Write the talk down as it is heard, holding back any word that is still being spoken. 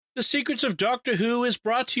The Secrets of Doctor Who is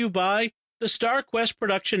brought to you by the Star Quest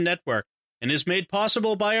Production Network and is made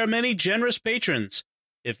possible by our many generous patrons.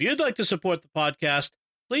 If you'd like to support the podcast,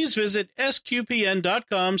 please visit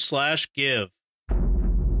sqpn.com/give.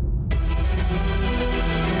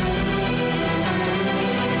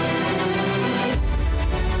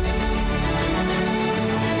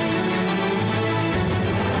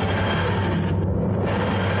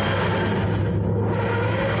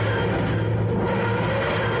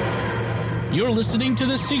 You're listening to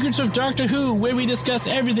The Secrets of Doctor Who, where we discuss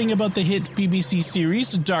everything about the hit BBC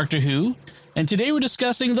series Doctor Who. And today we're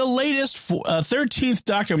discussing the latest 13th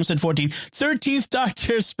Doctor, I almost said 14th, 13th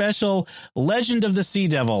Doctor special, Legend of the Sea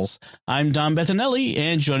Devils. I'm Dom Bettinelli,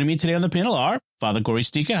 and joining me today on the panel are Father Corey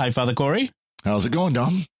Stika. Hi, Father Corey. How's it going,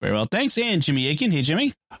 Dom? Very well, thanks. And Jimmy Aiken. Hey,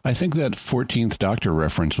 Jimmy. I think that 14th Doctor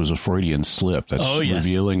reference was a Freudian slip. That's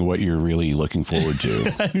revealing what you're really looking forward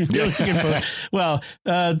to. I'm really looking forward. Well,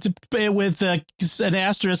 with an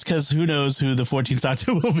asterisk, because who knows who the 14th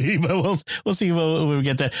Doctor will be, but we'll see when we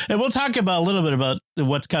get there. And we'll talk about a little bit about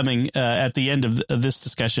what's coming at the end of this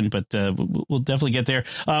discussion, but we'll definitely get there.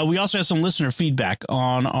 We also have some listener feedback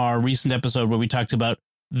on our recent episode where we talked about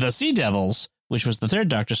the Sea Devils, which was the third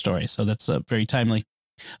Doctor story. So that's very timely.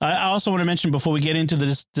 I also want to mention before we get into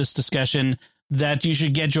this discussion that you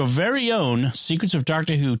should get your very own Secrets of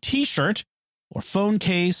Doctor Who t-shirt or phone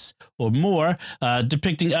case or more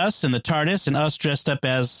depicting us in the TARDIS and us dressed up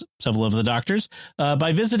as several of the Doctors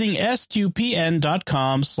by visiting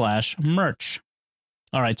sqpn.com/merch.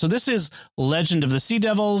 All right. So this is Legend of the Sea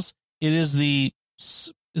Devils. It is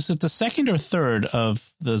Is it the second or third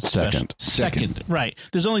of the special? Second. Right.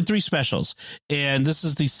 There's only 3 specials. And this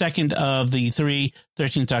is the second of the 3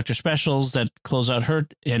 13th Doctor specials that close out her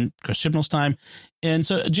and Chris Chibnall's time. And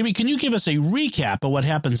so, Jimmy, can you give us a recap of what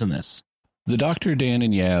happens in this? The Doctor, Dan,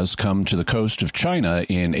 and Yaz come to the coast of China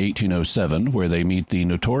in 1807, where they meet the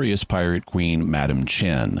notorious pirate queen, Madame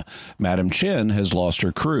Chen. Madame Chen has lost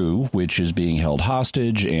her crew, which is being held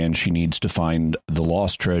hostage, and she needs to find the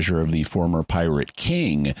lost treasure of the former pirate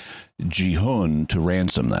king, Ji-hun, to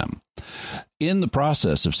ransom them. In the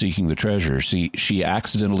process of seeking the treasure, she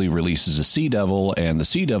accidentally releases a sea devil, and the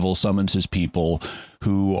sea devil summons his people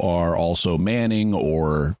who are also manning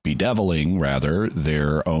or bedeviling, rather,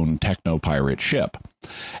 their own techno-pirate ship.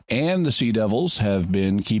 And the sea devils have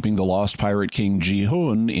been keeping the lost pirate king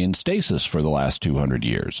Ji-hun in stasis for the last 200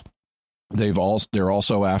 years. They're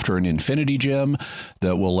also after an infinity gem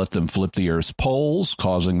that will let them flip the Earth's poles,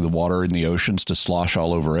 causing the water in the oceans to slosh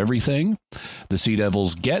all over everything. The Sea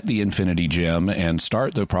Devils get the infinity gem and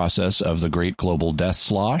start the process of the Great Global Death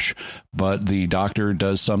Slosh, but the Doctor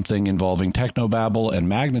does something involving technobabble and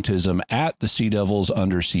magnetism at the Sea Devils'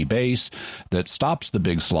 undersea base that stops the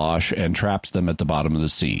big slosh and traps them at the bottom of the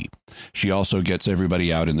sea. She also gets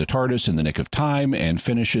everybody out in the TARDIS in the nick of time and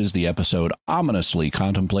finishes the episode ominously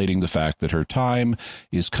contemplating the fact that her time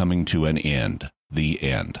is coming to an end. The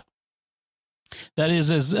end. That is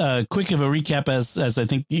as quick of a recap as I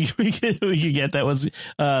think you get. That was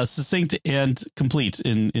succinct and complete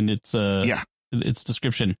in its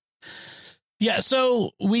description. Yeah,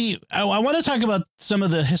 so I want to talk about some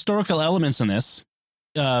of the historical elements in this,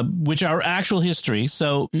 which are actual history.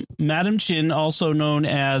 So Madame Chen, also known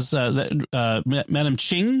as Madame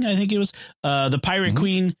Ching, I think it was, the pirate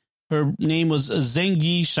queen. Her name was Zheng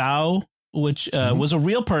Yi Shao, which was a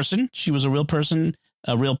real person. She was a real person,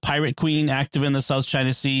 a real pirate queen active in the South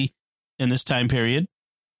China Sea in this time period.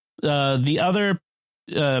 The other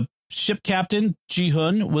ship captain,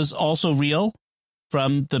 Ji-hun, was also real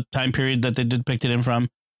from the time period that they depicted him from.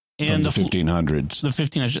 And the 1500s. The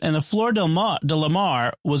 1500s. And the Flor de la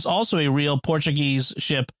Mar was also a real Portuguese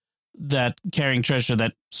ship that carrying treasure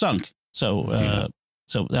that sunk. So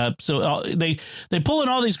they pull in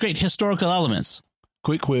all these great historical elements.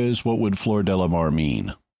 Quick quiz, what would Flor de la Mar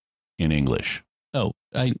mean in English? Oh,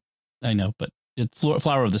 I know, but it's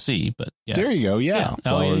flower of the sea, but yeah. There you go, yeah.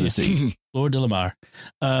 Flower of the sea. Flor de la Mar.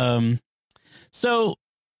 So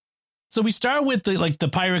we start with the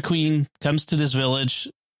pirate queen comes to this village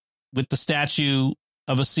with the statue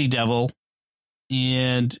of a sea devil,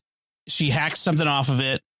 and she hacks something off of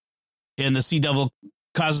it, and the sea devil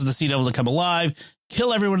causes the sea devil to come alive,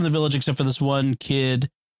 kill everyone in the village except for this one kid.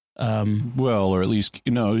 Or at least,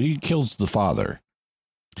 he kills the father.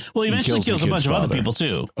 Well, he eventually kills a bunch of other people,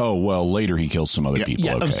 too. Oh, well, later he kills some other people.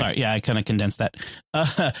 Yeah, okay. I'm sorry. Yeah, I kind of condensed that.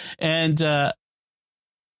 And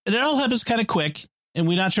it all happens kind of quick, and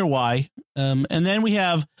we're not sure why. And then we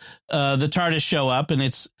have the TARDIS show up, and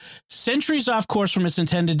it's centuries off course from its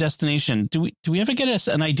intended destination. Do we ever get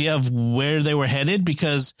an idea of where they were headed?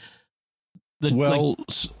 Because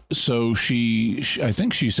So I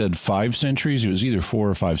think she said 5 centuries. It was either 4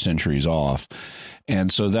 or 5 centuries off.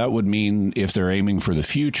 And so that would mean if they're aiming for the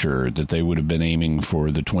future, that they would have been aiming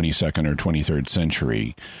for the 22nd or 23rd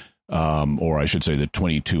century, or I should say the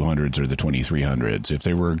 2200s or the 2300s. If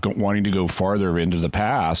they were wanting to go farther into the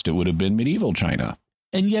past, it would have been medieval China.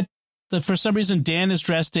 And yet, for some reason, Dan is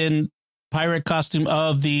dressed in pirate costume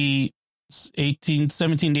of the 17th,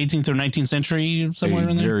 18th, or 19th century, somewhere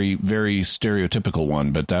in there. Very, very stereotypical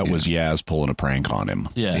one, but that was Yaz pulling a prank on him.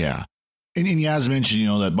 Yeah. And Yaz mentioned,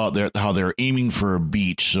 that about how they're aiming for a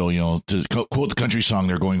beach. So, to quote the country song,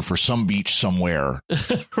 they're going for some beach somewhere.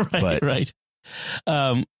 Right.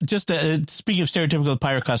 Just speaking of stereotypical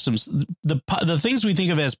pirate costumes, the things we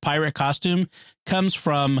think of as pirate costume comes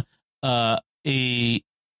from a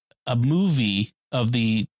movie of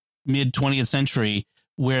the mid 20th century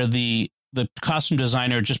where the costume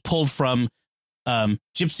designer just pulled from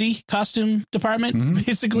gypsy costume department,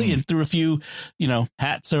 basically, and threw a few,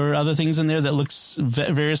 hats or other things in there that looks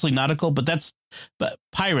variously nautical. But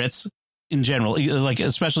pirates in general, like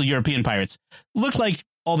especially European pirates, look like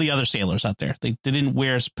all the other sailors out there. They didn't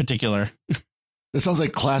wear particular. That sounds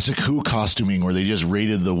like classic Who costuming, where they just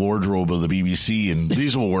raided the wardrobe of the BBC and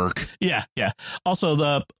these will work. Yeah. Also,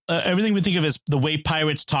 the everything we think of as the way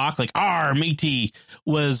pirates talk, like "Arr, matey,"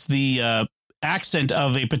 was the accent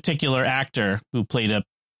of a particular actor who played a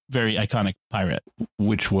very iconic pirate,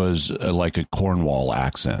 which was like a Cornwall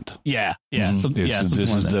accent. Yeah. This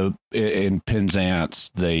is in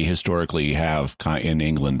Penzance. They historically have in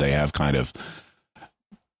England. They have kind of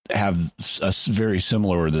have a very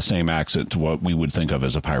similar or the same accent to what we would think of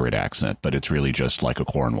as a pirate accent, but it's really just like a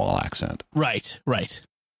Cornwall accent. Right.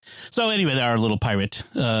 So anyway, our little pirate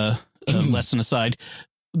lesson aside,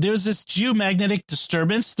 there's this geomagnetic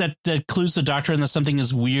disturbance that clues the Doctor in that something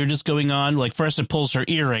is weird is going on. Like first it pulls her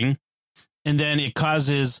earring, and then it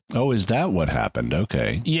causes. Oh, is that what happened?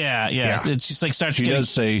 Okay. Yeah. It's just like starts. She does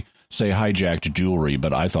say hijacked jewelry,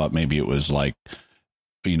 but I thought maybe it was like,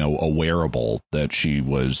 a wearable that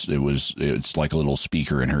it's like a little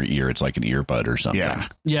speaker in her ear. It's like an earbud or something.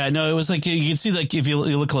 Yeah. No, it was like, you can see, like, if you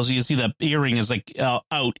look closely, you see the earring is like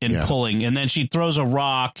out and pulling, and then she throws a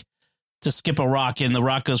rock to skip a rock, and the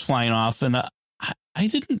rock goes flying off. And I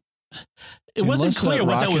didn't, it wasn't clear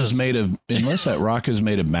what that was made of. Unless that rock is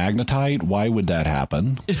made of magnetite, why would that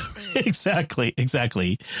happen? Exactly.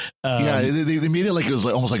 They made it like it was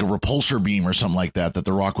almost like a repulsor beam or something like that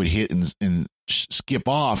the rock would hit and skip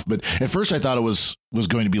off. But at first I thought it was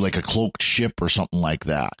going to be like a cloaked ship or something like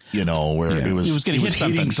that, where it was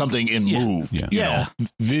hitting something and moved. Yeah.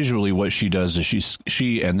 Visually, what she does is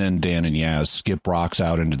she and then Dan and Yaz skip rocks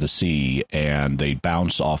out into the sea, and they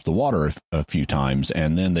bounce off the water a few times,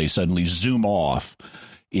 and then they suddenly zoom off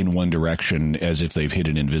in one direction as if they've hit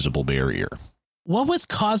an invisible barrier. What was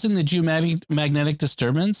causing the geomagnetic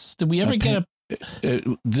disturbance? Did we ever get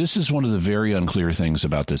this is one of the very unclear things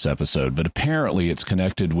about this episode, but apparently it's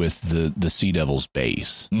connected with the Sea Devils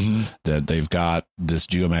base, that they've got this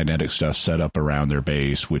geomagnetic stuff set up around their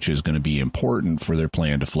base, which is going to be important for their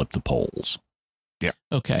plan to flip the poles. Yeah.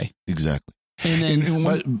 Okay. Exactly. And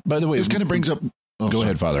then, by the way, this kind of brings up. Go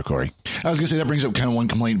ahead, Father Corey. I was going to say that brings up kind of one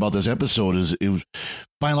complaint about this episode is it was,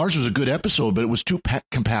 by and large, it was a good episode, but it was too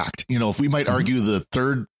compact. If we might argue the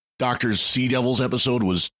third Doctor's Sea Devils episode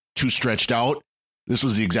was too stretched out, this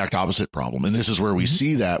was the exact opposite problem. And this is where we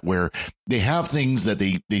see that, where they have things that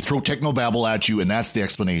they throw technobabble at you, and that's the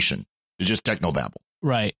explanation. It's just technobabble.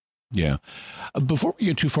 Right. Yeah. Before we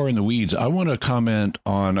get too far in the weeds, I want to comment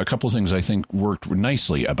on a couple of things I think worked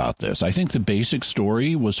nicely about this. I think the basic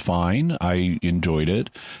story was fine. I enjoyed it.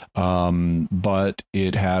 But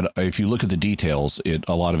it had, if you look at the details,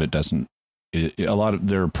 a lot of it doesn't.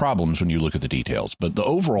 There are problems when you look at the details, but the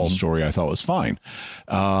overall story I thought was fine.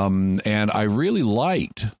 And I really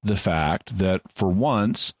liked the fact that for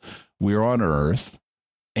once we're on Earth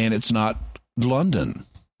and it's not London,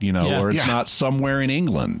 or it's not somewhere in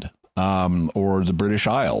England, or the British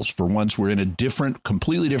Isles. For once we're in a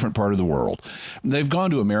completely different part of the world. They've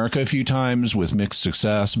gone to America a few times with mixed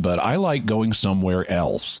success, but I like going somewhere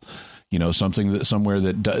else, somewhere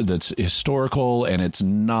that's historical and it's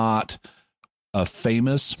not a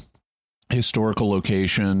famous historical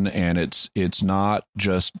location, and it's not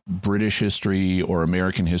just British history or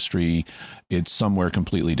American history. It's somewhere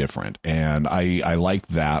completely different, and I like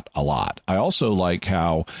that a lot. I also like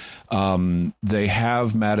how they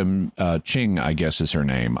have Madam Ching, I guess is her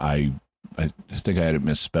name. I think I had it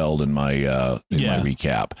misspelled in my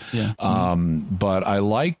recap. Yeah. But I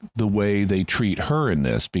like the way they treat her in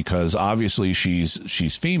this, because obviously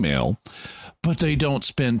she's female, But they don't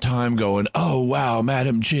spend time going, oh, wow,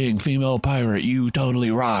 Madam Ching, female pirate, you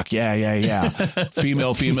totally rock. Yeah.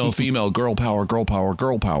 Female, girl power, girl power,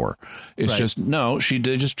 girl power. It's just, no,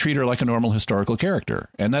 they just treat her like a normal historical character.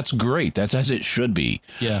 And that's great. That's as it should be.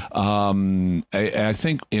 Yeah. I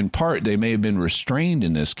think in part they may have been restrained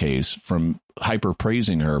in this case from hyper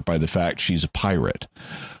praising her by the fact she's a pirate.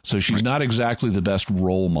 So she's not exactly the best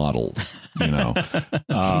role model, you know.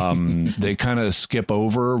 They kind of skip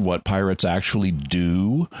over what pirates actually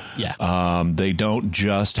do. Yeah. They don't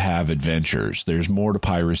just have adventures. There's more to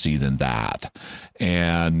piracy than that.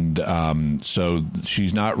 And so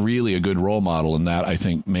she's not really a good role model, and that I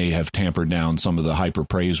think may have tampered down some of the hyper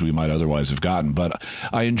praise we might otherwise have gotten. But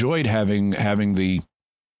I enjoyed having the,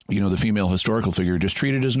 you know, the female historical figure just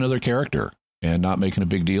treated as another character and not making a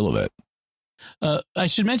big deal of it. I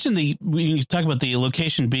should mention when you talk about the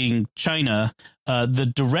location being China,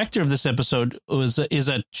 the director of this episode is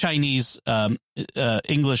a Chinese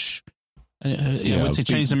English. I would say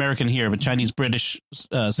Chinese American here, but Chinese British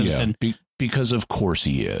citizen. Yeah, because of course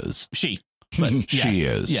he is. She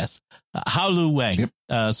is. Yes, Hao Lu Wang.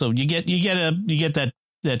 Yep. So you get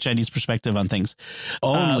that Chinese perspective on things.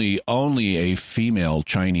 Only a female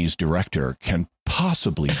Chinese director can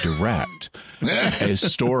possibly direct a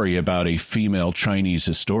story about a female Chinese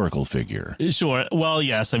historical figure. Sure. Well,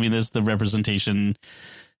 yes. I mean, there's the representation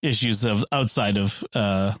issues of outside of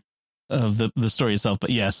the story itself. But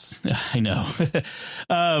yes, I know.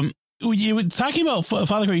 You were talking about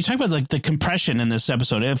Father Gray. You talking about like the compression in this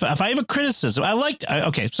episode. If I have a criticism,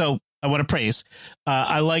 so I want to praise.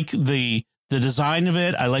 I like the design of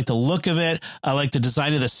it. I like the look of it. I like the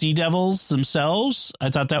design of the Sea Devils themselves. I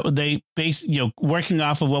thought that working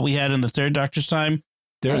off of what we had in the Third Doctor's time.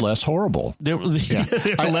 They're less horrible. They're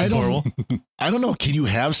less horrible. I don't know. Can you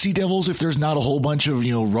have Sea Devils if there's not a whole bunch of,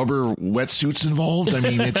 rubber wetsuits involved? I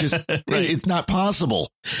mean, it's just, it's not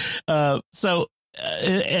possible. And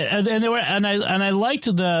I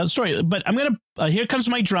liked the story, but I'm going to, here comes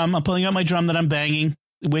my drum. I'm pulling out my drum that I'm banging,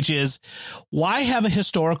 which is why have a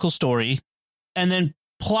historical story and then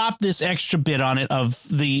plop this extra bit on it of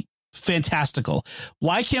the fantastical?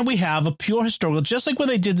 Why can't we have a pure historical, just like when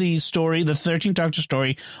they did the 13th Doctor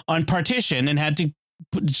story on Partition and had to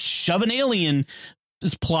shove an alien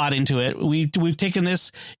plot into it? We've taken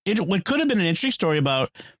this, what could have been an interesting story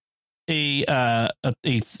about a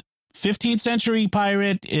 15th century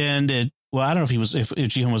pirate and I don't know if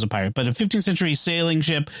Ji-hoon was a pirate, but a 15th century sailing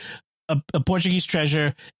ship, a Portuguese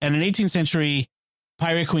treasure, and an 18th century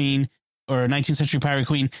pirate queen or a 19th century pirate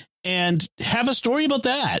queen, and have a story about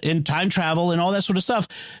that and time travel and all that sort of stuff.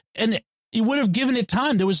 And it would have given it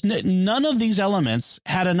time. There was none of these elements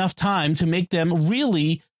had enough time to make them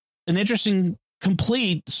really an interesting,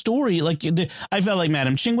 complete story. Like I felt like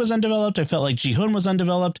Madam Ching was undeveloped. I felt like Ji-hoon was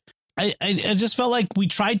undeveloped. I just felt like we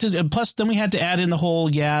tried to, plus then we had to add in the whole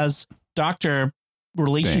Yaz Doctor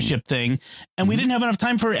relationship thing. And we didn't have enough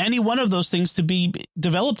time for any one of those things to be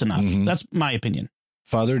developed enough. That's my opinion.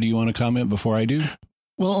 Father, do you want to comment before I do?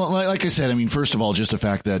 Well, like I said, I mean, first of all, just the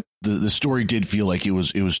fact that the story did feel like it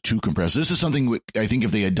was too compressed. This is something I think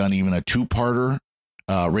if they had done even a two-parter,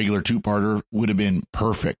 regular two-parter, would have been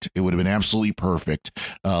perfect. It would have been absolutely perfect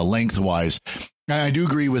lengthwise. And I do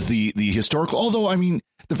agree with the historical, although, I mean,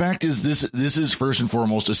 the fact is this is first and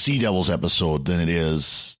foremost a Sea Devils episode than it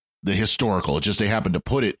is the historical. It's just they happen to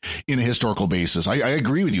put it in a historical basis. I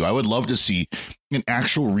agree with you. I would love to see an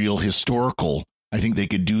actual real historical. I think they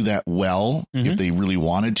could do that well if they really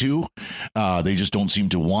wanted to. They just don't seem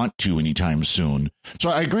to want to anytime soon. So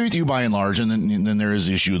I agree with you by and large. And then there is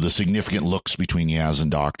the issue of the significant looks between Yaz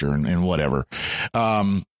and Doctor and whatever.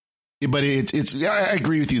 But I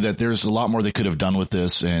agree with you that there's a lot more they could have done with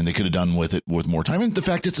this, and they could have done with it with more time. And the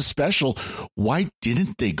fact it's a special, why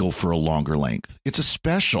didn't they go for a longer length? It's a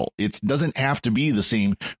special. It doesn't have to be the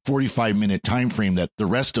same 45-minute time frame that the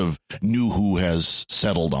rest of New Who has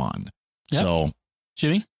settled on. Yep. So,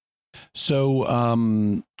 Jimmy? So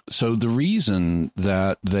the reason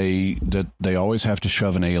that they always have to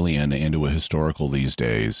shove an alien into a historical these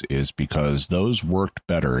days is because those worked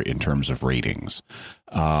better in terms of ratings.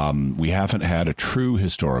 We haven't had a true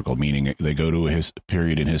historical, meaning they go to a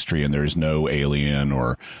period in history and there's no alien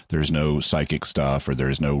or there's no psychic stuff or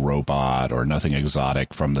there's no robot or nothing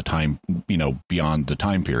exotic from the time, beyond the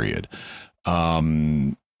time period.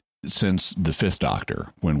 Since the Fifth Doctor,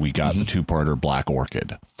 when we got the two-parter Black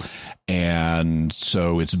Orchid. And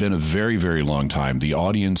so it's been a very, very long time. The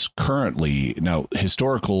audience currently, now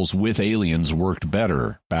historicals with aliens worked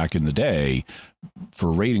better back in the day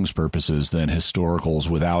for ratings purposes than historicals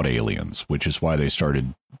without aliens, which is why they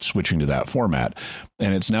started switching to that format.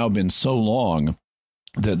 And it's now been so long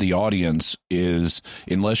that the audience is,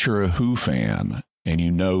 unless you're a Who fan and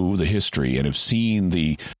you know the history and have seen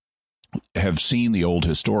the old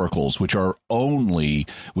historicals, which are only,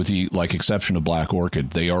 with the exception of Black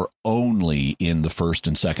Orchid, they are only in the first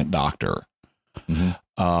and second Doctor.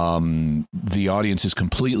 The audience is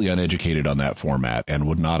completely uneducated on that format and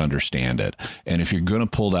would not understand it. And if you're going to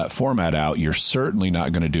pull that format out, you're certainly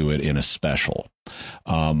not going to do it in a special.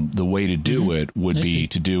 The way to do it would be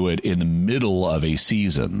to do it in the middle of a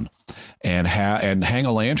season and hang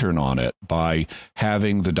a lantern on it by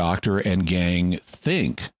having the Doctor and gang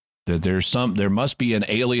think that there must be an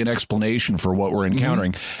alien explanation for what we're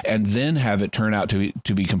encountering, and then have it turn out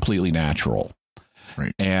to be completely natural.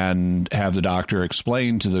 Right. And have the Doctor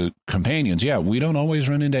explain to the companions, we don't always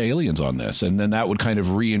run into aliens on this. And then that would kind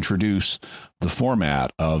of reintroduce the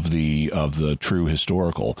format of the true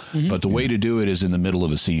historical. But the way to do it is in the middle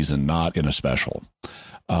of a season, not in a special.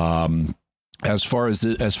 As far as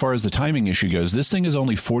the timing issue goes, this thing is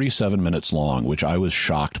only 47 minutes long, which I was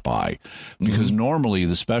shocked by, because normally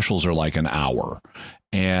the specials are like an hour.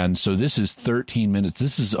 And so this is 13 minutes.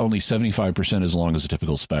 This is only 75% as long as a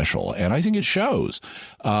typical special. And I think it shows.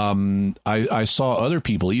 I saw other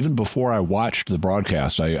people, even before I watched the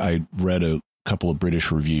broadcast, I read a couple of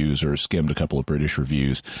British reviews, or skimmed a couple of British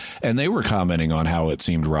reviews, and they were commenting on how it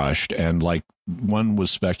seemed rushed. And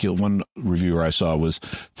one reviewer I saw was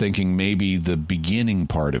thinking maybe the beginning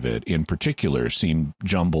part of it in particular seemed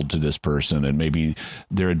jumbled to this person, and maybe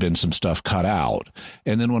there had been some stuff cut out.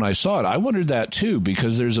 And then when I saw it, I wondered that too,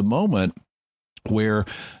 because there's a moment where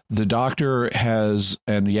the Doctor and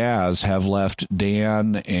Yaz have left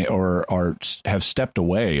Dan, or have stepped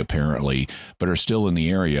away apparently, but are still in the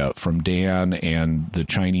area, from Dan and the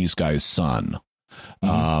Chinese guy's son,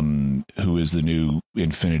 who is the new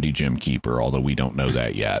Infinity Gem keeper, although we don't know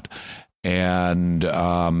that yet. And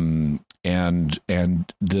the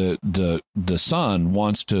son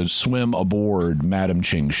wants to swim aboard Madam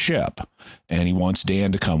Ching's ship, and he wants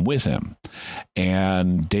Dan to come with him.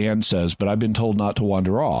 And Dan says, "But I've been told not to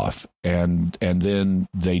wander off." And then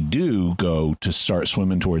they do go to start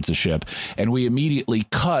swimming towards the ship, and we immediately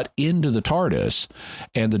cut into the TARDIS,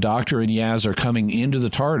 and the Doctor and Yaz are coming into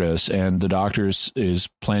the TARDIS, and the Doctor is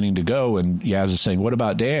planning to go, and Yaz is saying, "What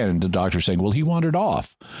about Dan?" And the Doctor's saying, "Well, he wandered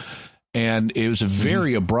off." And it was a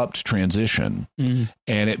very abrupt transition, and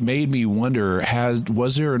it made me wonder,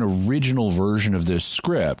 was there an original version of this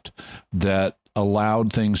script that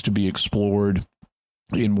allowed things to be explored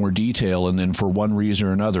in more detail, and then for one reason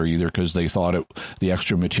or another, either because they thought the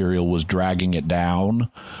extra material was dragging it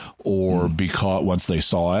down, or because once they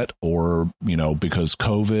saw it, or because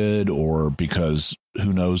COVID, or because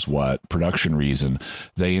who knows what production reason,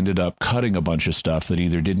 they ended up cutting a bunch of stuff that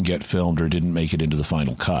either didn't get filmed or didn't make it into the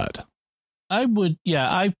final cut. I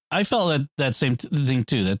felt that same thing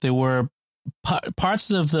too, that there were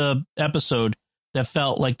parts of the episode that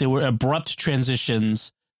felt like they were abrupt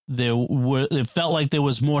transitions. It felt like there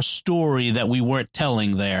was more story that we weren't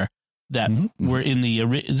telling there, that were in the,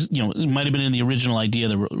 it might have been in the original idea,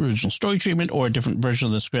 the original story treatment, or a different version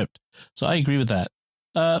of the script. So I agree with that.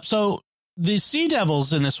 So the Sea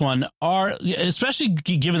Devils in this one are, especially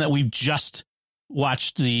given that we've just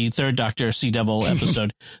watched the third Doctor Sea Devil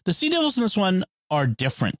episode, the Sea Devils in this one are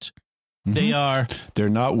different. They're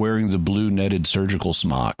not wearing the blue netted surgical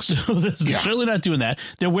smocks. They're certainly not doing that.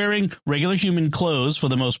 They're wearing regular human clothes for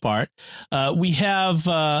the most part. We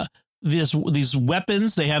have these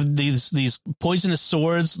weapons. They have these poisonous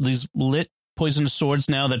swords, these lit poisonous swords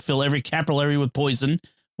now that fill every capillary with poison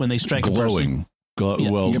when they strike a person.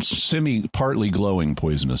 Partly glowing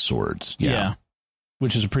poisonous swords. Yeah.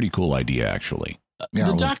 Which is a pretty cool idea, actually.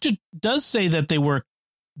 The Doctor does say that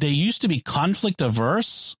they used to be conflict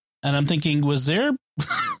averse, and I'm thinking, was there?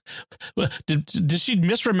 did she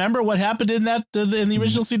misremember what happened in the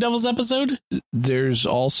original Sea Devils episode? There's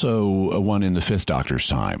also one in the fifth Doctor's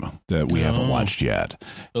time that we haven't watched yet.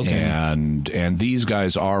 Okay, and these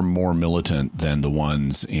guys are more militant than the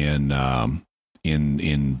ones in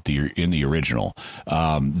the original.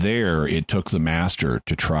 There, it took the Master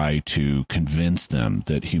to try to convince them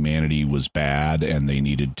that humanity was bad and they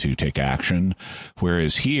needed to take action.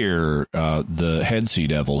 Whereas here, the head Sea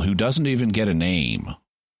Devil, who doesn't even get a name,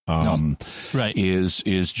 is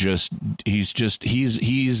just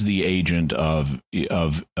he's the agent of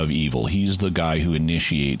evil. He's the guy who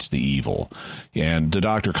initiates the evil, and the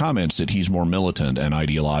Doctor comments that he's more militant and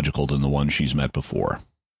ideological than the one she's met before.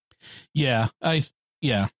 And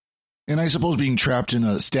I suppose being trapped in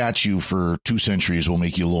a statue for 2 centuries will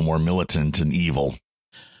make you a little more militant and evil.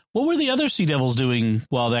 What were the other Sea Devils doing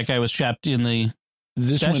while that guy was trapped in the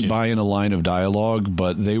This went by in a line of dialogue,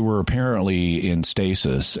 but they were apparently in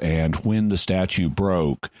stasis, and when the statue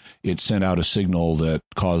broke, it sent out a signal that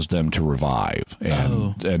caused them to revive.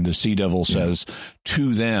 And the Sea Devil says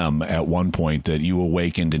to them at one point that you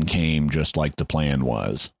awakened and came just like the plan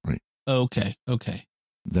was. Right. Okay.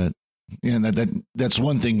 That's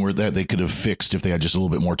one thing where that they could have fixed if they had just a little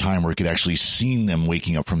bit more time, where it could actually seen them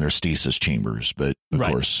waking up from their stasis chambers. But of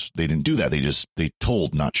course, they didn't do that. They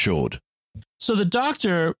told, not showed. So the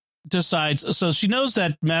doctor decides. So she knows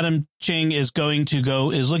that Madame Ching is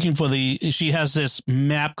looking for she has this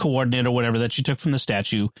map coordinate or whatever that she took from the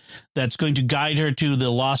statue that's going to guide her to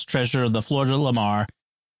the lost treasure of the Fleur de la Mar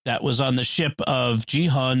that was on the ship of Ji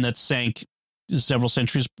Hun that sank several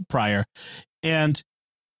centuries prior. And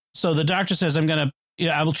so the doctor says, I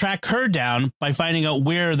will track her down by finding out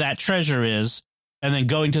where that treasure is and then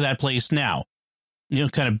going to that place now,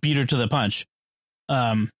 kind of beat her to the punch.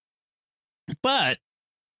 But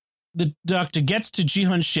the doctor gets to Ji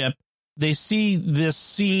Hun's ship. They see this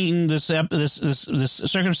scene, this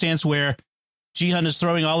circumstance where Ji Hun is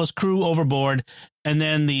throwing all his crew overboard, and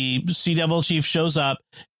then the Sea Devil chief shows up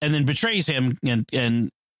and then betrays him and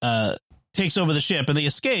takes over the ship, and they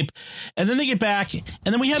escape, and then they get back, and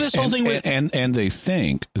then we have this whole thing where and they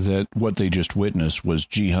think that what they just witnessed was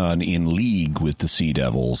Ji Hun in league with the Sea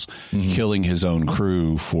Devils, killing his own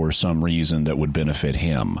crew for some reason that would benefit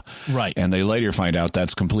him. Right. And they later find out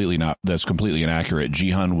that's completely inaccurate.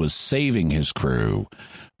 Ji Hun was saving his crew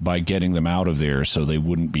by getting them out of there so they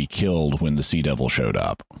wouldn't be killed when the Sea Devil showed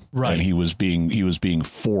up. Right. And he was being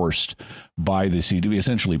forced by the Sea Devil,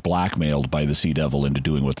 essentially blackmailed by the Sea Devil into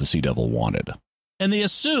doing what the Sea Devil wanted. And they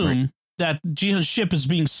assume that Ji Hun's ship is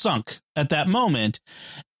being sunk at that moment.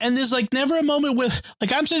 And there's never a moment with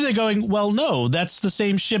I'm sitting there going, well, no, that's the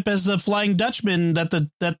same ship as the Flying Dutchman that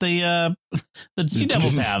the Sea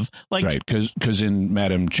Devils have. Right, because in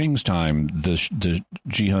Madame Ching's time, the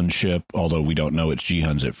Ji Hun ship, although we don't know it's Ji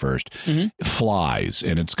Hun's at first, flies,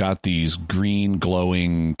 and it's got these green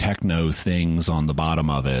glowing techno things on the bottom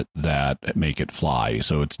of it that make it fly.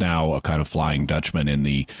 So it's now a kind of Flying Dutchman in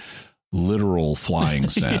the literal flying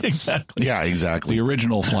sense. Exactly. Yeah, exactly. The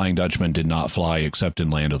original Flying Dutchman did not fly except in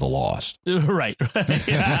Land of the Lost. Right.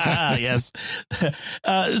 Yes.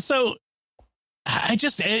 So it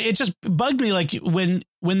just bugged me when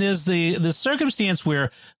there's the circumstance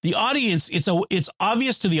where the audience, it's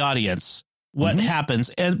obvious to the audience what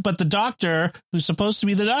happens, but the doctor, who's supposed to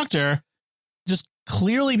be the doctor, just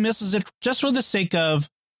clearly misses it just for the sake of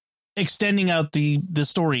extending out the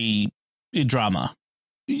story drama.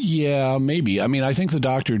 Yeah, maybe. I mean, I think the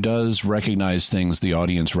doctor does recognize things the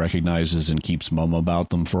audience recognizes and keeps mum about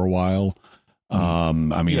them for a while. I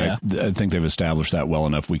think they've established that well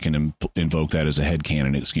enough. We can invoke that as a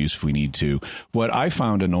headcanon excuse if we need to. What I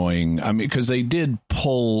found annoying, because they did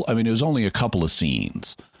pull, it was only a couple of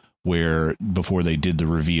scenes where before they did the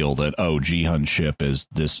reveal that, Ji Hun's ship is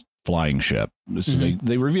this flying ship. So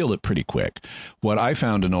they revealed it pretty quick. What I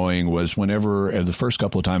found annoying was whenever the first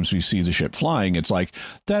couple of times we see the ship flying, it's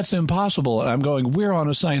that's impossible. And I'm going, we're on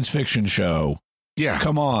a science fiction show. Yeah.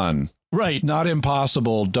 Come on. Right. Not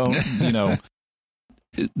impossible. Don't,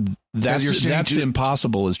 that's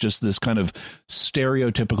impossible is just this kind of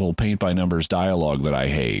stereotypical paint by numbers dialogue that I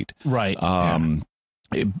hate. Right.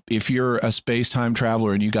 If you're a space-time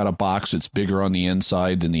traveler and you got a box that's bigger on the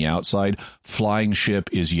inside than the outside, flying ship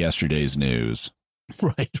is yesterday's news.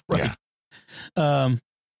 Right. Yeah.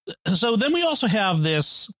 So then we also have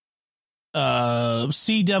this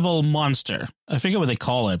Sea Devil monster. I forget what they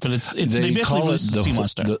call it, but they call it the sea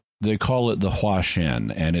monster. They call it the Hua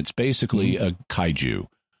Shen, and it's basically a kaiju.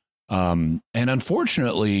 And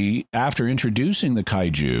unfortunately, after introducing the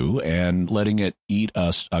kaiju and letting it eat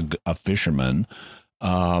a fisherman,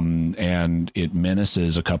 and it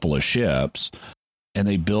menaces a couple of ships, and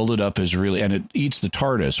they build it up as and it eats the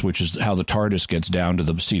TARDIS, which is how the TARDIS gets down to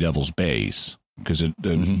the Sea Devil's base. Because at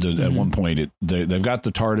one point, they've got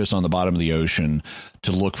the TARDIS on the bottom of the ocean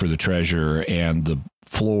to look for the treasure, and the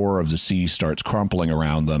floor of the sea starts crumpling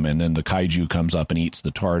around them, and then the kaiju comes up and eats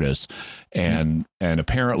the TARDIS, and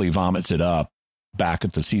apparently vomits it up back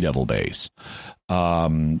at the Sea Devil base.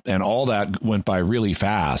 And all that went by really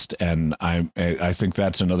fast, and I think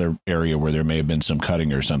that's another area where there may have been some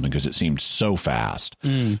cutting or something because it seemed so fast.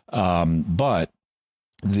 But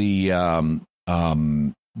the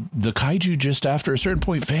kaiju just after a certain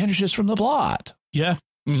point vanishes from the plot. Yeah.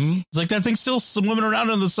 It's that thing's still swimming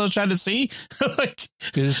around in the Sunshine of the Sea. Is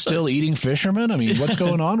it still eating fishermen? What's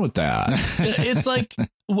going on with that? It's I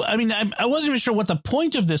wasn't even sure what the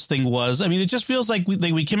point of this thing was. It just feels like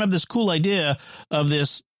we came up with this cool idea of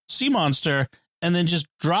this sea monster and then just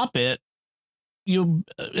drop it.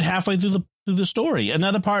 halfway through the story.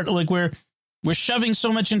 Another part, like we're shoving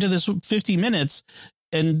so much into this 50 minutes,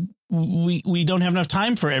 and we don't have enough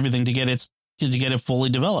time for everything to get it fully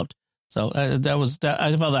developed. So I felt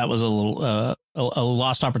that was a little a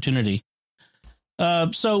lost opportunity.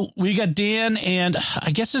 So we got Dan, and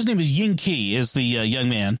I guess his name is Ying Qi, is the young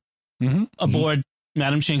man aboard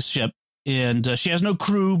Madam Ching's ship, and she has no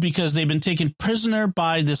crew because they've been taken prisoner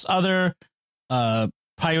by this other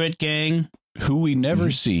pirate gang who we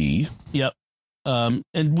never see. Yep. And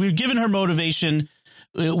we're given her motivation,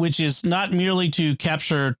 which is not merely to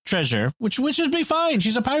capture treasure, which would be fine.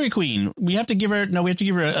 She's a pirate queen. We have to give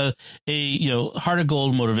her a heart of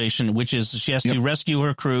gold motivation, which is she has to rescue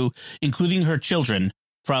her crew, including her children,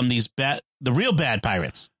 from the real bad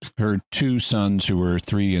pirates. Her 2 sons who were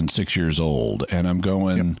 3 and 6 years old. And I'm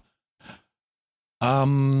going, okay.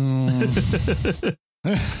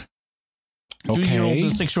 3-year-old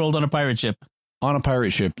and 6-year-old on a pirate ship. On a pirate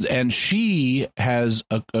ship, and she has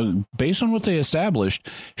based on what they established,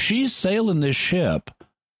 she's sailing this ship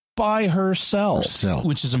by herself,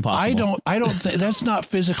 which is impossible. I don't think that's not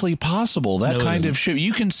physically possible. That kind of ship,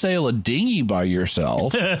 you can sail a dinghy by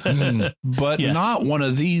yourself, but not one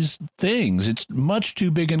of these things. It's much too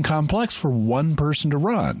big and complex for one person to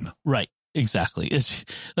run. Right. Exactly. It's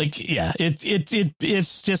like,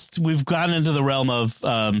 it's just, we've gotten into the realm of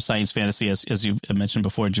science fantasy, as you mentioned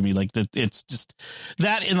before, Jimmy. Like it's just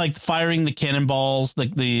that, and like firing the cannonballs,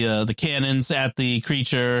 like the cannons at the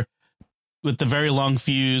creature with the very long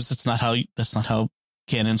fuse. That's not how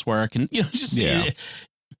cannons work. And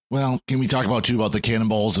well, can we talk about the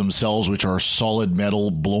cannonballs themselves, which are solid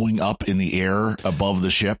metal blowing up in the air above the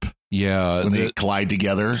ship? Yeah, when they collide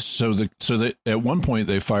together. So at one point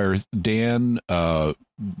they fire Dan, the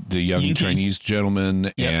young Chinese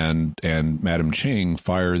gentleman, and Madam Ching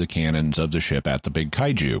fire the cannons of the ship at the big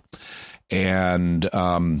kaiju. And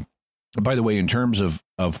by the way, in terms of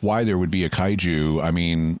why there would be a kaiju, I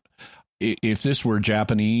mean, if this were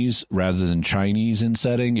Japanese rather than Chinese in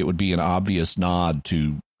setting, it would be an obvious nod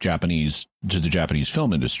to the Japanese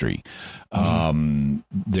film industry.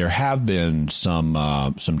 There have been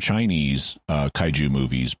some Chinese kaiju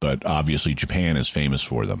movies, but obviously Japan is famous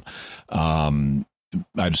for them.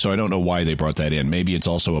 So I don't know why they brought that in. Maybe it's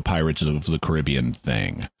also a Pirates of the Caribbean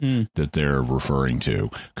thing that they're referring to,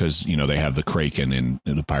 because they have the Kraken in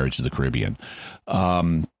the Pirates of the Caribbean.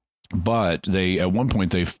 But they, at one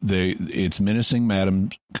point, it's menacing Madam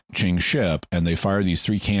Ching's ship, and they fire these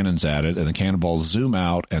 3 cannons at it, and the cannonballs zoom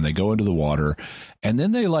out, and they go into the water, and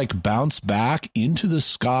then they bounce back into the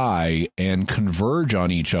sky and converge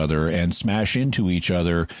on each other and smash into each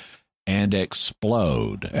other and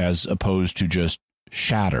explode, as opposed to just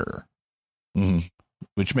shatter,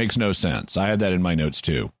 which makes no sense. I had that in my notes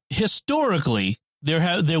too. Historically,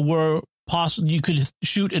 you could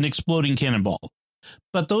shoot an exploding cannonball.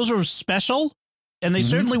 But those are special, and they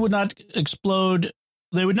certainly would not explode.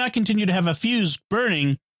 They would not continue to have a fuse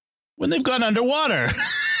burning when they've gone underwater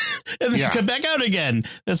and then come back out again.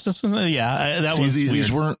 That's just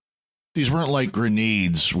these weren't like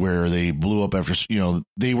grenades where they blew up after.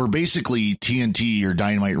 They were basically TNT or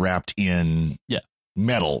dynamite wrapped in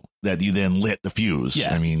metal that you then lit the fuse.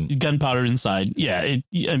 Yeah, I mean, gunpowder inside. Yeah,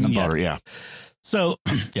 gunpowder. Yeah. So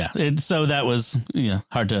so that was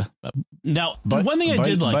hard to. Now, one thing I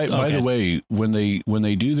did like. By the way, when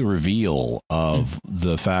they do the reveal of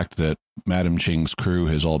the fact that Madam Ching's crew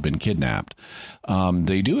has all been kidnapped,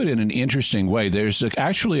 they do it in an interesting way. There's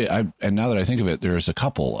actually, and now that I think of it, there's a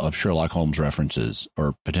couple of Sherlock Holmes references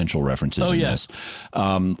or potential references in this.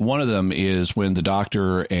 One of them is when the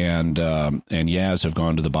Doctor and Yaz have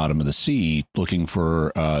gone to the bottom of the sea looking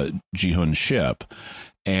for Ji-Hun's ship.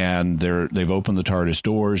 And they've opened the TARDIS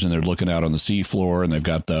doors, and they're looking out on the seafloor, and they've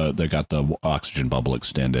got the oxygen bubble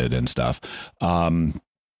extended and stuff.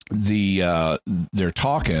 They're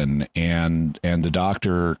talking, and the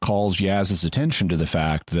Doctor calls Yaz's attention to the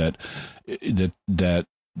fact that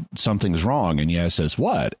something's wrong, and Yaz says,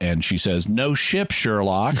 "What?" And she says, "No ship,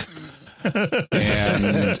 Sherlock." and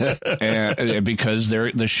because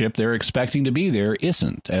the ship they're expecting to be there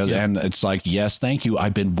isn't, and it's like, yes, thank you,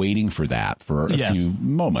 I've been waiting for that for a few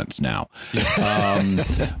moments now.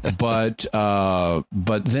 But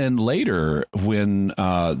then later, when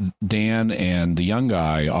Dan and the young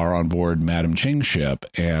guy are on board Madam Ching's ship,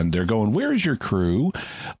 and they're going, "Where's your crew?"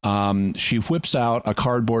 She whips out a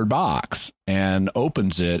cardboard box and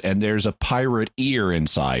opens it, and there's a pirate ear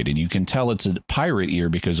inside, and you can tell it's a pirate ear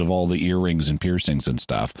because of all the earrings and piercings and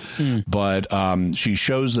stuff. But she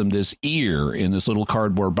shows them this ear in this little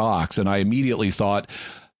cardboard box, and I immediately thought,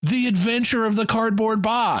 The Adventure of the Cardboard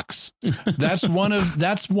Box. That's one of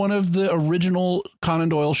the original Conan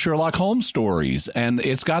Doyle Sherlock Holmes stories, and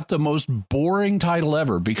it's got the most boring title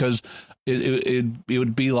ever because it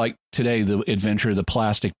would be like today, The Adventure of the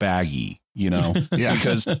Plastic Baggie, yeah.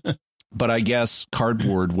 But I guess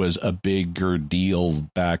cardboard was a bigger deal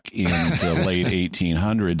back in the late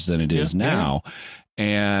 1800s than it is now.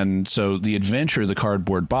 And so The Adventure of the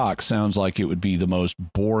Cardboard Box sounds like it would be the most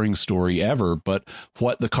boring story ever. But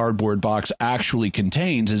what the cardboard box actually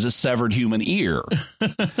contains is a severed human ear.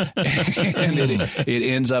 And it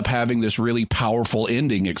ends up having this really powerful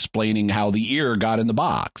ending explaining how the ear got in the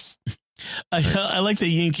box. I like that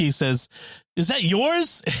Yankee says, "Is that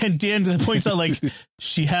yours?" And Dan points out, like,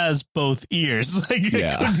 she has both ears. Like,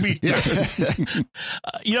 it couldn't be yours.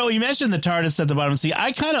 You mentioned the TARDIS at the bottom. See,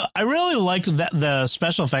 I really liked the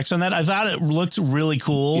special effects on that. I thought it looked really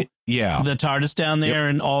cool. The TARDIS down there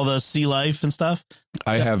and all the sea life and stuff.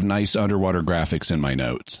 I have nice underwater graphics in my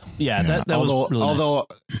notes. That was really although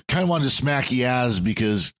nice. Kind of wanted to smack Yaz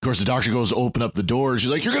because, of course, the Doctor goes to open up the door.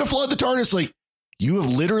 She's like, "You're going to flood the TARDIS." Like, you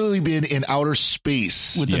have literally been in outer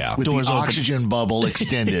space with the oxygen bubble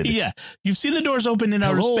extended. You've seen the doors open in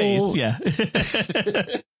outer space. Yeah.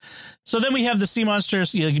 So then we have the sea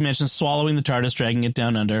monsters, like you mentioned, swallowing the TARDIS, dragging it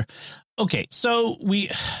down under. Okay, so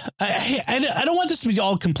I don't want this to be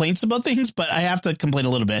all complaints about things, but I have to complain a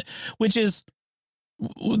little bit, which is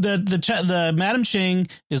the Madam Ching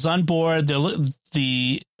is on board.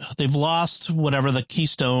 They've lost whatever the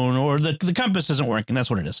keystone or the compass isn't working.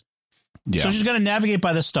 That's what it is. Yeah. So she's going to navigate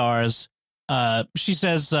by the stars. She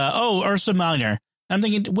says, Ursa Minor. I'm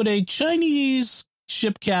thinking, would a Chinese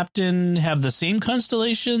ship captain have the same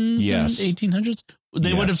constellations in the 1800s?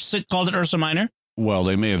 They would have called it Ursa Minor? Well,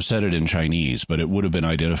 they may have said it in Chinese, but it would have been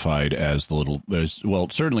identified as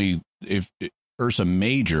certainly if Ursa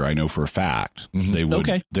Major, I know for a fact, they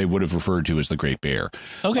would have referred to as the Great Bear.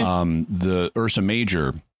 Okay. The Ursa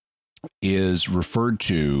Major is referred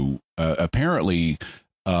to, apparently...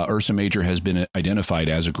 Ursa Major has been identified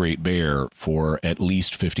as a great bear for at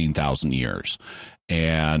least 15,000 years.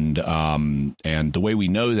 And the way we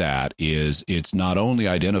know that is it's not only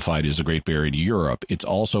identified as a great bear in Europe, it's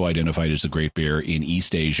also identified as a great bear in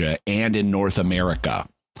East Asia and in North America.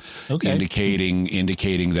 Okay.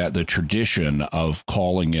 Indicating that the tradition of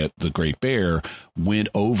calling it the Great Bear went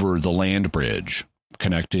over the land bridge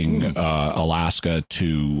connecting Alaska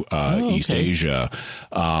to East Asia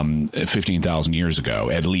 15,000 years ago,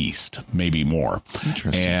 at least, maybe more.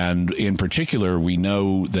 Interesting. And in particular, we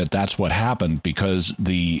know that that's what happened because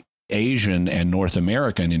the Asian and North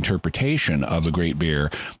American interpretation of the Great Bear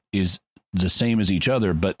is the same as each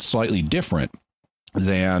other, but slightly different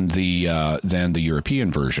than the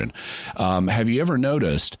European version. Have you ever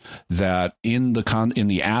noticed that in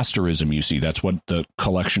the asterism you see, that's what the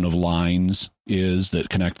collection of lines is that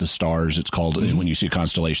connect the stars. It's called, when you see a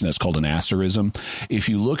constellation, that's called an asterism. If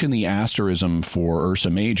you look in the asterism for Ursa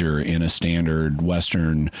Major in a standard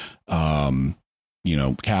Western catalog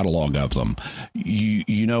of them,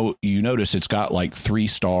 you notice it's got like 3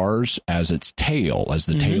 stars as its tail, as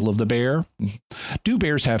the tail of the bear. Do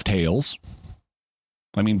bears have tails?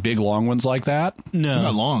 I mean, big, long ones like that? No. They're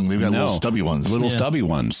not long. They've got little stubby ones. Stubby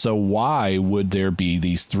ones. So why would there be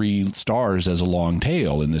these 3 stars as a long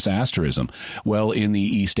tail in this asterism? Well, in the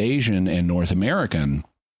East Asian and North American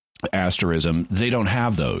asterism, they don't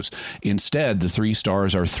have those. Instead, the 3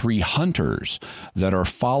 stars are 3 hunters that are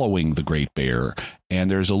following the Great Bear. And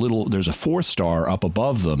there's a 4th star up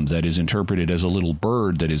above them that is interpreted as a little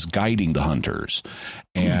bird that is guiding the hunters.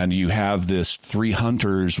 And you have this 3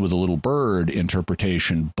 hunters with a little bird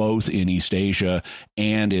interpretation, both in East Asia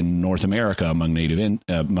and in North America among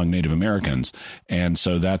Native Americans. And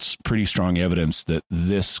so that's pretty strong evidence that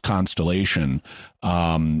this constellation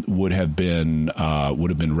would have been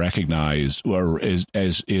recognized or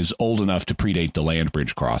is old enough to predate the land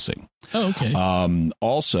bridge crossing. Oh, okay.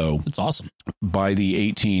 Also, it's awesome. By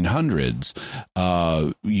the 1800s,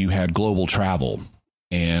 you had global travel,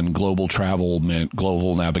 and global travel meant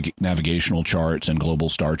global navigational charts and global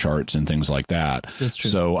star charts and things like that. That's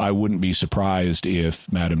true. So I wouldn't be surprised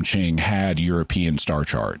if Madam Ching had European star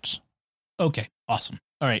charts. Okay, awesome.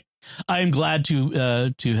 All right, I am glad to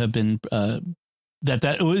have been.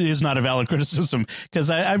 That is not a valid criticism,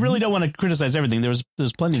 because I really don't want to criticize everything. There's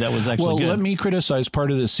plenty that was actually good. Well, let me criticize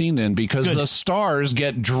part of the scene then, because the stars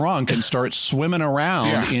get drunk and start swimming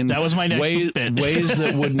around in that was my next ways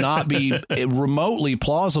that would not be remotely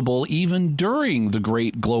plausible even during the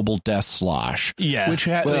great global death slosh, which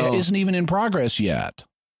isn't even in progress yet.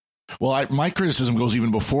 Well, my criticism goes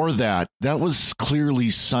even before that. That was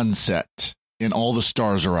clearly sunset and all the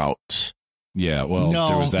stars are out. Yeah, well, no,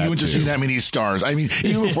 there was that you wouldn't just see that many stars. I mean,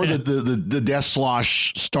 even before the Death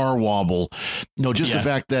Slosh star wobble, the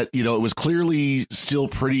fact that, it was clearly still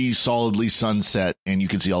pretty solidly sunset and you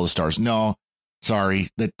could see all the stars. No, sorry,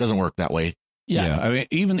 that doesn't work that way. Yeah. I mean,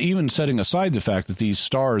 even setting aside the fact that these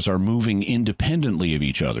stars are moving independently of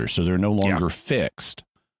each other, so they're no longer fixed.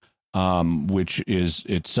 Which is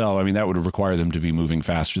itself, I mean, that would require them to be moving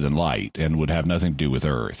faster than light and would have nothing to do with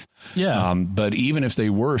Earth. Yeah. But even if they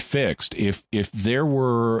were fixed, if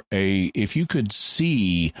you could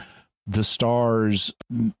see the stars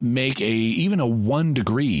make even a 1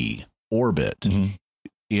 degree orbit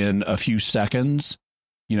in a few seconds,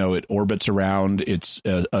 it orbits around its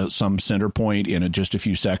some center point in just a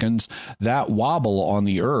few seconds. That wobble on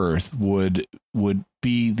the Earth would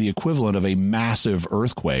be the equivalent of a massive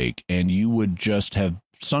earthquake, and you would just have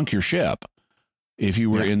sunk your ship if you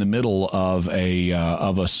were in the middle of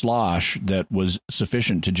a slosh that was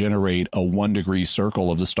sufficient to generate a 1 degree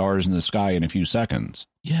circle of the stars in the sky in a few seconds.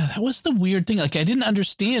 Yeah, that was the weird thing. Like, I didn't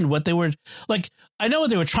understand what they were like. I know what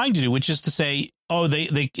they were trying to do, which is to say, oh,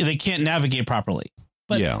 they can't navigate properly.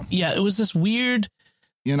 But yeah, it was this weird.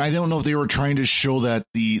 And I don't know if they were trying to show that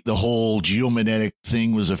the whole geomagnetic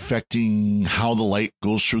thing was affecting how the light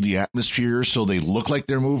goes through the atmosphere, so they look like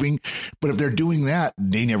they're moving. But if they're doing that,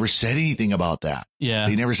 they never said anything about that. Yeah,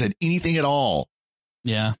 they never said anything at all.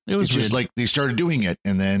 Yeah, it was just like they started doing it,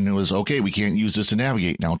 and then it was okay. We can't use this to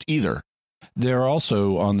navigate now either. They're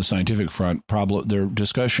also, on the scientific front, their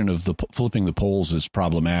discussion of the flipping the poles is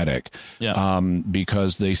problematic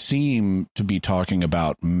because they seem to be talking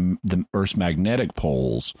about the Earth's magnetic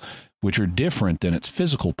poles, which are different than its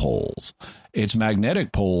physical poles. Its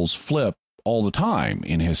magnetic poles flip all the time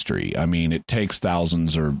in history. I mean, it takes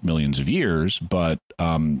thousands or millions of years, but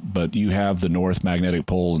you have the North magnetic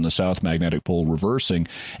pole and the South magnetic pole reversing,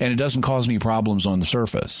 and it doesn't cause any problems on the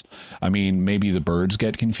surface. I mean, maybe the birds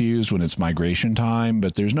get confused when it's migration time,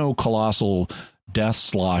 but there's no colossal death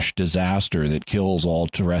slosh disaster that kills all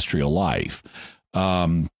terrestrial life.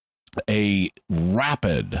 A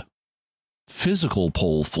rapid physical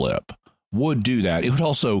pole flip would do that. It would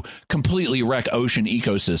also completely wreck ocean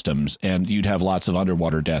ecosystems, and you'd have lots of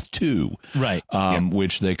underwater death too, right?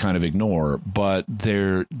 Which they kind of ignore. But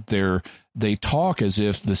they talk as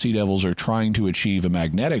if the Sea Devils are trying to achieve a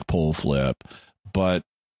magnetic pole flip, but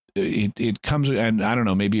it comes, and I don't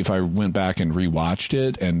know, maybe if I went back and rewatched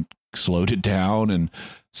it and slowed it down and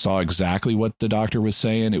saw exactly what the doctor was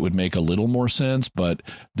saying, it would make a little more sense. But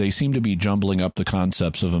they seem to be jumbling up the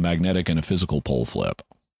concepts of a magnetic and a physical pole flip.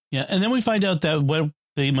 Yeah, and then we find out that what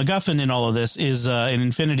the MacGuffin in all of this is an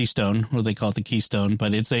Infinity Stone, or they call it the Keystone,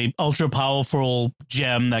 but it's a ultra powerful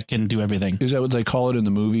gem that can do everything. Is that what they call it in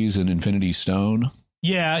the movies, an Infinity Stone?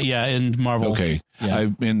 Yeah, in Marvel. Okay, yeah.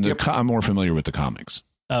 I'm more familiar with the comics.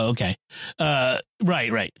 Oh, okay,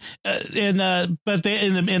 right. But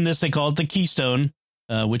in this they call it the Keystone.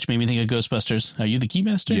 Which made me think of Ghostbusters. Are you the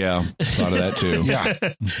Keymaster? Yeah, thought of that too. Yeah.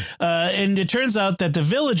 And it turns out that the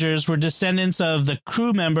villagers were descendants of the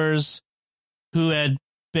crew members who had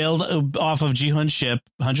bailed off of Ji-Hun's ship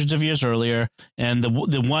hundreds of years earlier. And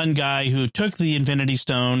the one guy who took the Infinity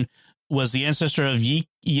Stone was the ancestor of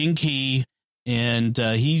Yin Ki, and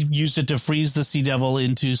he used it to freeze the Sea Devil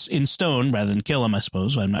in stone rather than kill him, I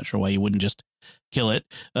suppose. I'm not sure why he wouldn't just kill it.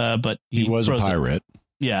 But he was a pirate.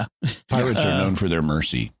 Yeah. Pirates are known for their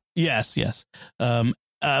mercy. Yes. We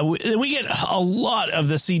get a lot of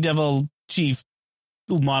the Sea Devil chief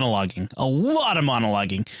monologuing, a lot of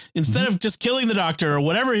monologuing. Instead of just killing the doctor or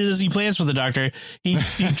whatever it is he plans for the doctor, he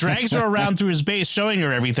drags her around through his base, showing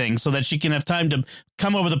her everything so that she can have time to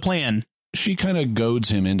come up with a plan. She kind of goads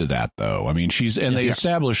him into that, though. I mean, they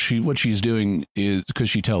establish what she's doing is because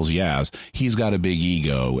she tells Yaz he's got a big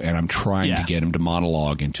ego, and I'm trying to get him to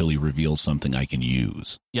monologue until he reveals something I can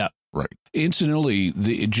use. Yeah, right. Incidentally,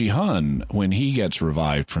 the Ji-Hun, when he gets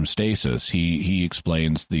revived from stasis, he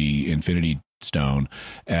explains the Infinity Stone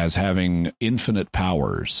as having infinite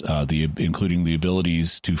powers, including the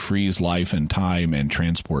abilities to freeze life and time and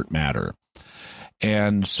transport matter.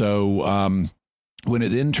 And so, when it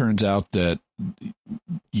then turns out that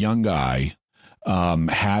young guy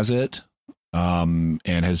has it and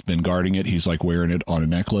has been guarding it, he's like wearing it on a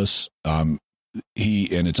necklace. And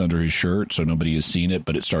it's under his shirt, so nobody has seen it,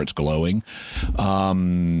 but it starts glowing.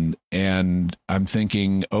 And I'm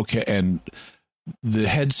thinking, okay, and the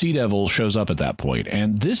head Sea Devil shows up at that point.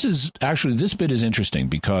 And this bit is interesting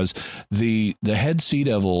because the head Sea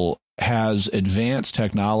Devil has advanced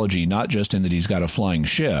technology, not just in that he's got a flying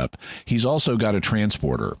ship, he's also got a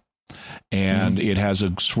transporter. and it has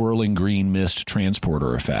a swirling green mist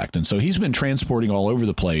transporter effect. And so he's been transporting all over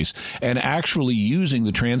the place and actually using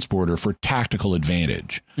the transporter for tactical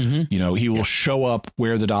advantage. You know, he will show up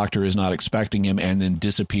where the Doctor is not expecting him and then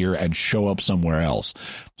disappear and show up somewhere else.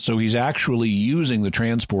 So he's actually using the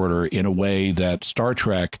transporter in a way that Star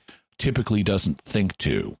Trek typically doesn't think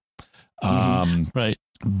to. Right.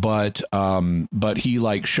 But he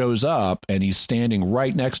like shows up and he's standing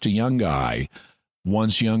right next to Young Guy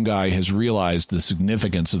once Young Guy has realized the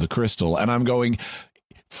significance of the crystal. And I'm going,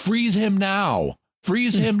 freeze him now.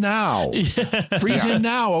 Freeze him now. Freeze him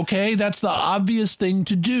now, okay? That's the obvious thing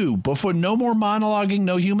to do. Before, no more monologuing,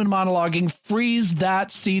 no human monologuing. Freeze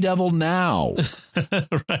that Sea Devil now.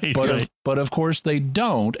 But of course they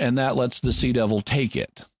don't, and that lets the Sea Devil take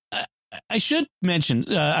it. I should mention,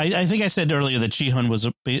 I think I said earlier that Ji-hun was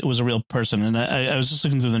a real person, and I was just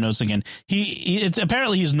looking through the notes again.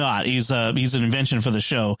 Apparently he's not. He's an invention for the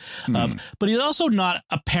show, but he's also not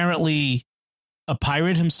apparently a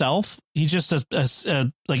pirate himself. He's just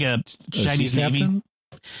a Chinese Navy.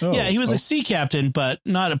 Yeah, he was a sea captain, but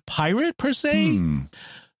not a pirate per se.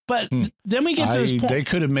 But then we get to this point. They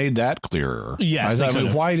could have made that clearer. Yes,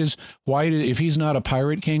 why if he's not a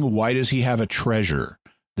pirate king, why does he have a treasure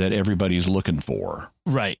that everybody's looking for?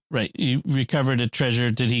 Right. He recovered a treasure.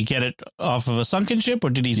 Did he get it off of a sunken ship, or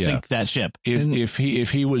did he sink that ship? If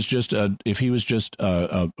he was just a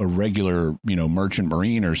regular, merchant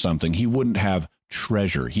marine or something, he wouldn't have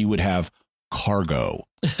treasure. He would have cargo.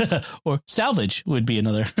 Or salvage would be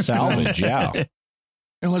another. Salvage, yeah.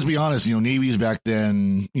 And let's be honest, navies back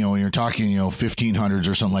then, when you're talking, 1500s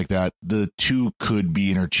or something like that, the two could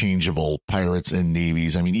be interchangeable, pirates and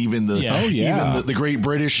navies. I mean, even the Great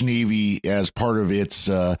British Navy, as part of its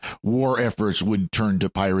war efforts, would turn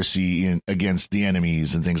to piracy against the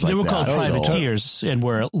enemies and things like that. They were called privateers and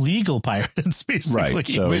were legal pirates, basically. Right.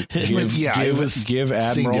 So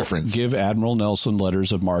give Admiral Nelson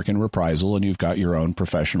letters of marque and reprisal, and you've got your own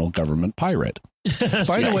professional government pirate.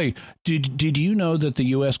 By the way, did you know that the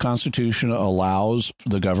U.S. Constitution allows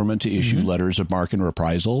the government to issue letters of marque and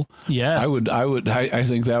reprisal? Yes, I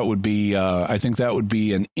think that would be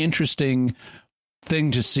an interesting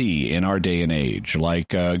thing to see in our day and age,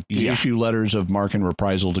 like issue letters of marque and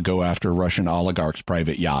reprisal to go after Russian oligarchs'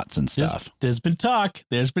 private yachts and stuff. There's been talk.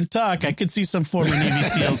 I could see some former Navy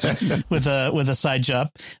SEALs with a side job.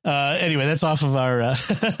 Anyway, that's off of our.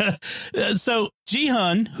 So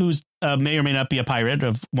Ji-hun, who's may or may not be a pirate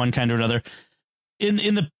of one kind or another, in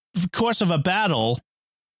the course of a battle,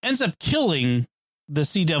 ends up killing the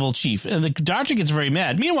Sea Devil chief, and the Doctor gets very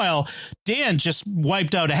mad. Meanwhile, Dan just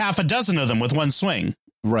wiped out a half a dozen of them with one swing.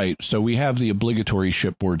 Right. So we have the obligatory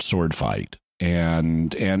shipboard sword fight,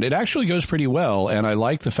 and it actually goes pretty well. And I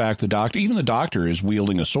like the fact the Doctor is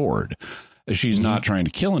wielding a sword. She's not trying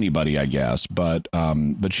to kill anybody, I guess, but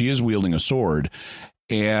she is wielding a sword,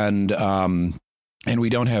 and we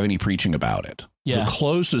don't have any preaching about it. Yeah. The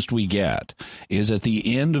closest we get is at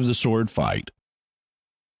the end of the sword fight.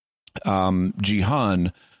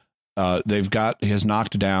 Ji-hun, has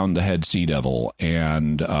knocked down the head Sea Devil,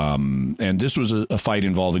 and this was a fight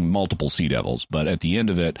involving multiple Sea Devils, but at the end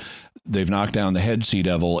of it, they've knocked down the head Sea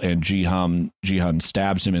Devil, and Ji-hun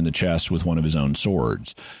stabs him in the chest with one of his own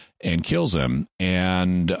swords and kills him,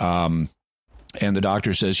 and the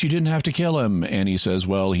Doctor says, "You didn't have to kill him," and he says,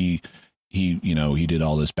 "Well, he did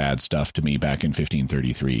all this bad stuff to me back in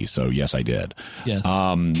 1533. So yes, I did." Yes.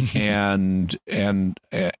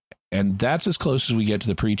 And that's as close as we get to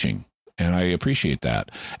the preaching. And I appreciate that.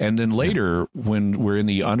 And then later when we're in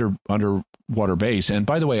the underwater base, and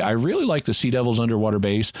by the way, I really like the Sea Devil's underwater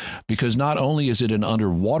base because not only is it an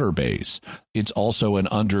underwater base, it's also an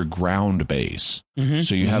underground base.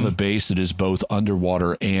 So you have a base that is both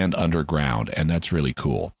underwater and underground, and that's really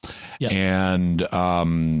cool. Yep. And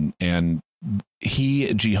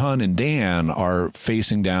Ji-hun and Dan are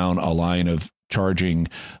facing down a line of charging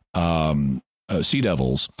Sea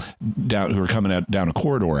Devils who are coming down a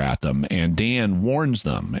corridor at them, and Dan warns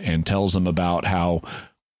them and tells them about how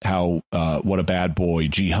what a bad boy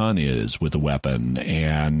Ji-hun is with a weapon,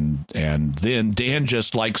 and then Dan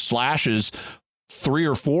just like slashes 3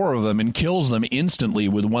 or 4 of them and kills them instantly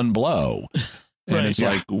with one blow. And it's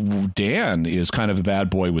like, Dan is kind of a bad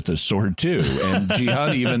boy with the sword too. And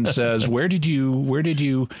Ji-hun even says, where did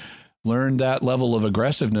you learn that level of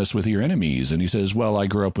aggressiveness with your enemies? And he says, well, I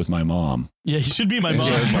grew up with my mom. Yeah, he should be my mom.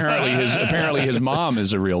 So apparently his mom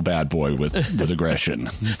is a real bad boy with aggression.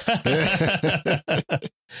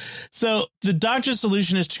 So the Doctor's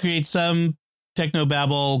solution is to create some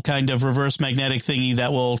technobabble kind of reverse magnetic thingy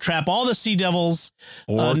that will trap all the sea devils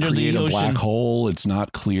under the ocean. Black hole. It's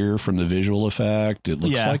not clear from the visual effect. It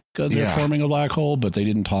looks like they're forming a black hole, but they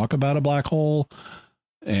didn't talk about a black hole.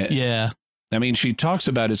 I mean, she talks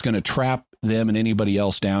about it's going to trap them and anybody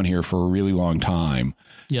else down here for a really long time.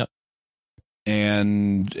 Yep.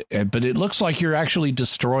 But it looks like you're actually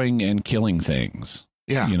destroying and killing things.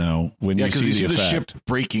 Yeah. You know, when you see the ship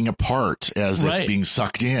breaking apart as it's being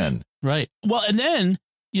sucked in. Right. Well, and then,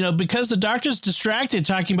 you know, because the Doctor's distracted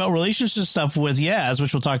talking about relationship stuff with Yaz,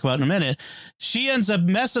 which we'll talk about in a minute, she ends up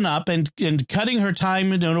messing up and cutting her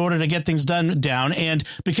time in order to get things down. And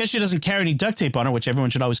because she doesn't carry any duct tape on her, which everyone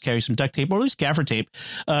should always carry some duct tape or at least gaffer tape,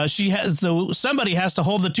 somebody has to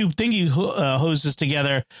hold the two thingy hoses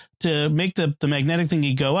together to make the magnetic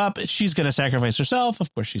thingy go up. She's going to sacrifice herself.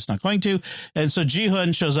 Of course, she's not going to. And so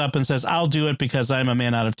Ji-hun shows up and says, I'll do it because I'm a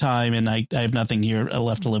man out of time and I have nothing here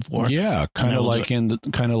left to live for. Yeah, kind of like in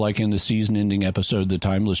the season-ending episode, The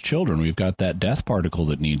Timeless Children. We've got that death particle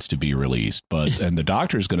that needs to be released, and the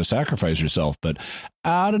Doctor's going to sacrifice herself, but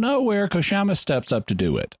out of nowhere, Koshama steps up to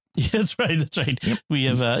do it. Yeah, that's right. Yep. We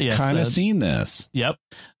have kind of seen this. Yep.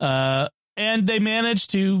 And they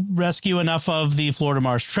managed to rescue enough of the Florida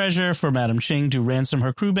Mars treasure for Madam Ching to ransom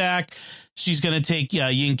her crew back. She's going to take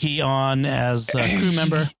Yin-Ki on as a crew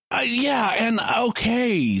member.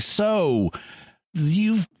 So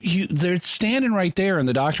they're standing right there, and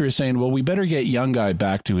the Doctor is saying, well, we better get Young Guy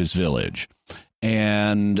back to his village.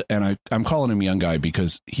 And I'm calling him Young Guy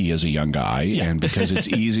because he is a young guy, and because it's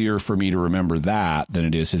easier for me to remember that than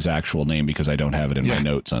it is his actual name because I don't have it in my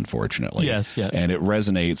notes, unfortunately. Yes, yeah. And it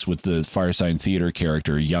resonates with the Firesign Theater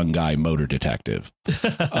character, Young Guy Motor Detective.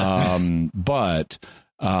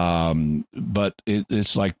 But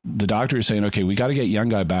it's like the Doctor is saying, okay, we got to get Young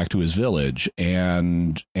Guy back to his village.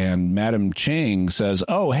 And Madam Ching says,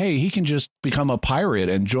 oh, hey, he can just become a pirate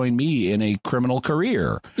and join me in a criminal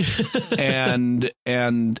career. and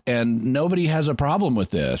nobody has a problem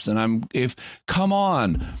with this. And come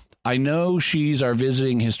on, I know she's our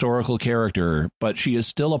visiting historical character, but she is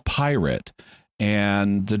still a pirate.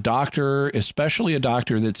 And the Doctor, especially a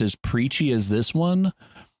Doctor that's as preachy as this one,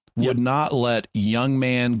 would not let young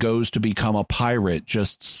man goes to become a pirate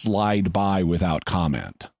just slide by without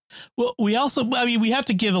comment. Well, we have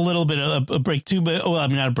to give a little bit of a break too, but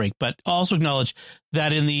not a break, but also acknowledge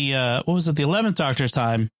that in the, the 11th Doctor's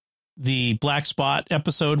time, the Black Spot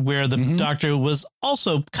episode where the Doctor was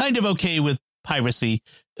also kind of okay with piracy,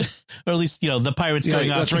 or at least, the pirates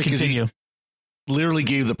going off to continue. Literally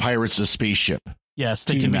gave the pirates a spaceship. Yes,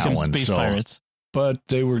 they can become space pirates. But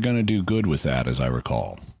they were going to do good with that, as I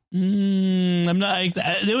recall. I'm not.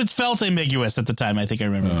 It felt ambiguous at the time. I think I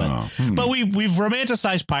remember, but we've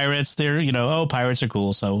romanticized pirates. They're pirates are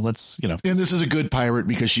cool. So let's And this is a good pirate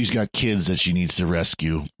because she's got kids that she needs to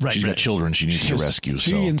rescue. Right, she's got children she needs to rescue.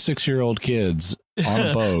 3 and 6-year-old kids on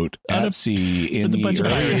a boat at sea in the early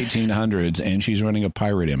 1800s, and she's running a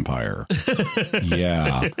pirate empire.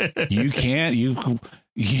 Yeah, you can't. You've come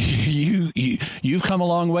a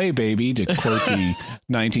long way, baby, to quote the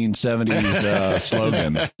 1970s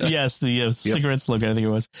slogan. Yes, the cigarette slogan, I think it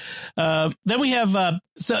was. Then we have,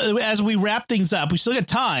 so as we wrap things up, we still got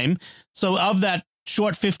time. So of that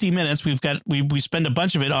short 50 minutes, we spend a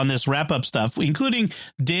bunch of it on this wrap up stuff, including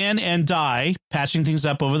Dan and Di patching things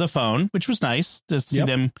up over the phone, which was nice to see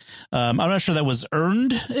them. I'm not sure that was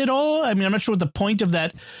earned at all. I mean, I'm not sure what the point of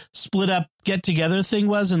that split up get together thing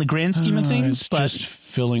was in the grand scheme of things, but just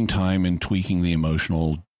filling time and tweaking the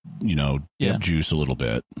emotional, juice a little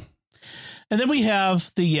bit. And then we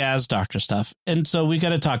have the Yaz Doctor stuff. And so we got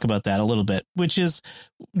to talk about that a little bit, which is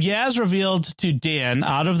Yaz revealed to Dan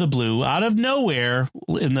out of the blue, out of nowhere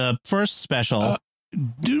in the first special.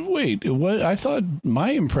 Wait, what? I thought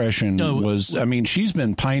my impression was, I mean, she's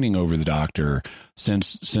been pining over the Doctor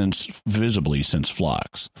since Flux.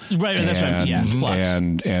 Right. That's right. Yeah. Flux.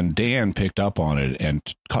 And Dan picked up on it and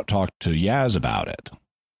talked to Yaz about it.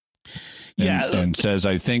 And says,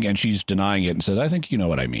 I think, and she's denying it and says, I think you know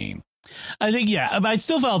what I mean. I think, I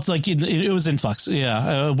still felt like it was in Flux.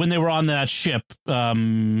 Yeah. When they were on that ship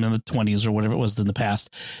in the 20s or whatever it was in the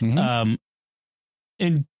past. Mm-hmm.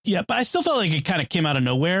 But I still felt like it kind of came out of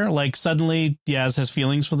nowhere. Like suddenly Yaz has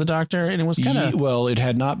feelings for the Doctor, and it was kind of it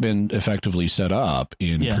had not been effectively set up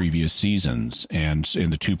in previous seasons and in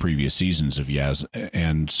the 2 previous seasons of Yaz,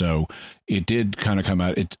 and so it did kind of come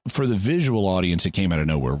out. For the visual audience, it came out of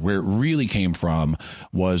nowhere. Where it really came from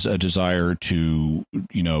was a desire to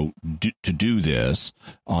do this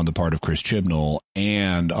on the part of Chris Chibnall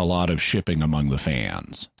and a lot of shipping among the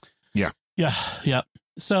fans. Yeah.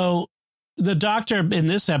 So the doctor in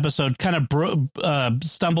this episode kind of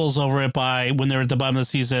stumbles over it by when they're at the bottom of the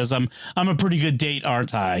sea, says, I'm a pretty good date,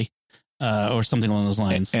 aren't I? Or something along those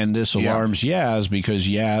lines. And this alarms Yaz because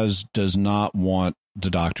Yaz does not want the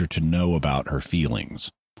doctor to know about her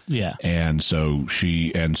feelings. Yeah. And so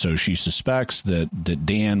she suspects that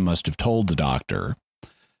Dan must have told the doctor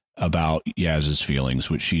about Yaz's feelings,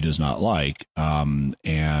 which she does not like. And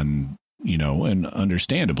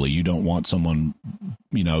understandably, you don't want someone,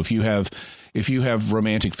 if you have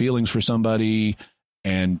romantic feelings for somebody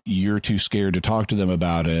and you're too scared to talk to them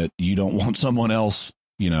about it, you don't want someone else,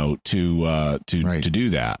 to do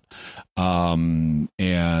that.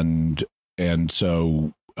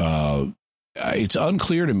 So it's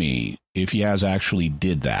unclear to me if Yaz actually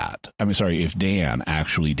did that. If Dan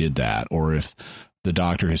actually did that, or if the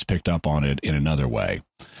doctor has picked up on it in another way.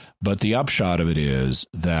 But the upshot of it is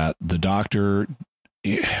that the doctor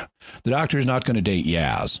is not going to date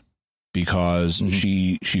Yaz because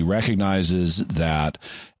she recognizes that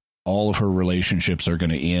all of her relationships are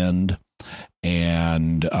going to end,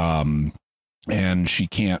 and she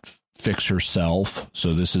can't fix herself.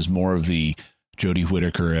 So this is more of the Jodie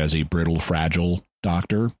Whittaker as a brittle, fragile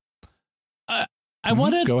doctor. I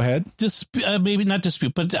want to go ahead. Maybe not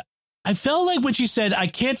dispute, but I felt like when she said, I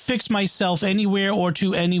can't fix myself anywhere or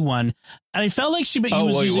to anyone, I felt like she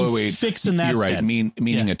was using fix in that sense. You're right,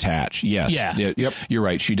 meaning attach. Yes. Yeah. Yep. You're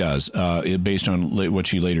right, she does. Based on what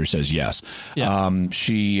she later says, yes. Yeah.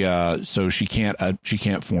 She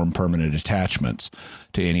can't form permanent attachments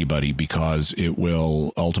to anybody because it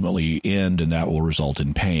will ultimately end and that will result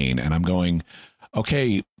in pain. And I'm going,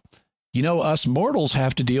 okay, us mortals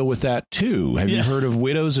have to deal with that too. Have you heard of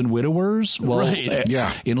widows and widowers? Well,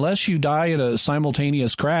 unless you die in a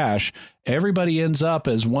simultaneous crash, everybody ends up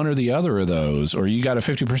as one or the other of those, or you got a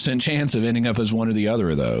 50% chance of ending up as one or the other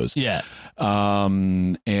of those. Yeah.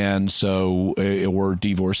 And so, or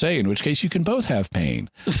divorcee, in which case you can both have pain.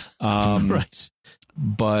 Right.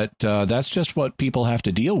 But that's just what people have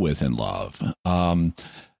to deal with in love.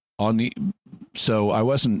 So I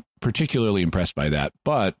wasn't particularly impressed by that,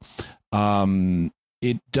 but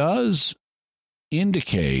it does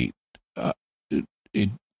indicate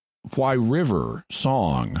why River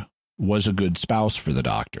Song was a good spouse for the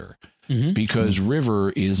doctor, because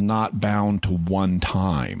River is not bound to one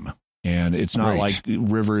time. And it's not like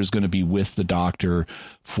River is going to be with the doctor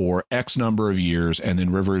for X number of years and then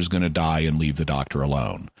River is going to die and leave the doctor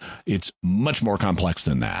alone. It's much more complex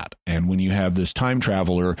than that. And when you have this time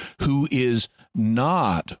traveler who is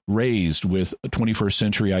not raised with 21st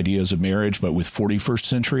century ideas of marriage, but with 41st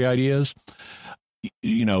century ideas,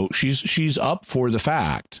 she's up for the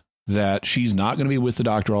fact that she's not going to be with the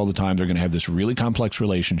doctor all the time. They're going to have this really complex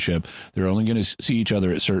relationship. They're only going to see each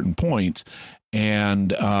other at certain points.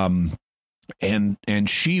 And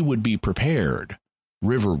she would be prepared,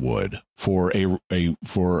 River would, for a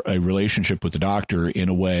relationship with the doctor in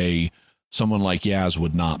a way someone like Yaz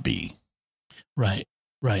would not be. Right.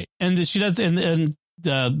 And she does, and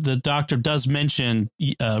the doctor does mention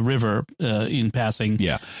River in passing.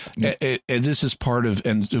 Yeah. And this is part of,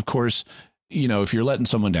 and of course, if you're letting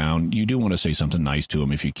someone down, you do want to say something nice to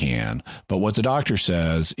them if you can. But what the doctor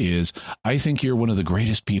says is, I think you're one of the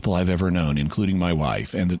greatest people I've ever known, including my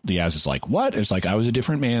wife. And the Yaz is like, what? It's like, I was a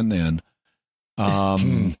different man then.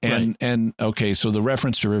 And okay, so the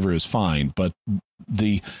reference to River is fine, but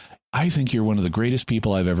I think you're one of the greatest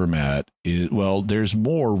people I've ever met. There's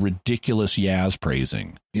more ridiculous Yaz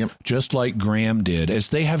praising. Yep. Just like Graham did, as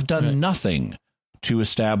they have done nothing to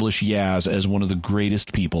establish Yaz as one of the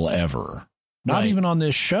greatest people ever. Not even on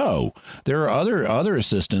this show. There are other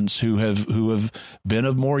assistants who have been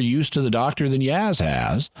of more use to the doctor than Yaz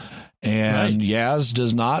has. And Yaz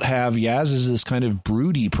does not have. Yaz is this kind of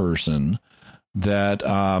broody person that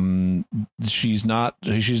she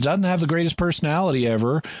doesn't have the greatest personality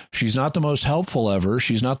ever. She's not the most helpful ever.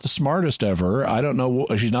 She's not the smartest ever. I don't know.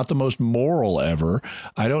 She's not the most moral ever.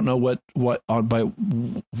 I don't know by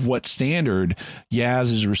what standard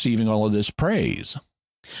Yaz is receiving all of this praise.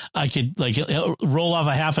 I could roll off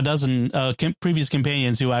a half a dozen previous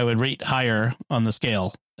companions who I would rate higher on the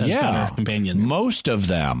scale as better companions. Most of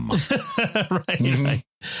them. Right.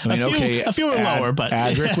 A few are lower, but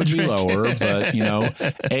Adric would be lower, but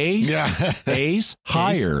Ace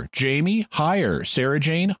higher, Jamie higher, Sarah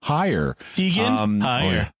Jane higher, Tegan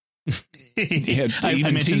higher.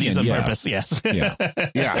 I mentioned these on purpose. Yes. Yeah.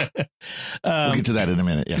 We'll get to that in a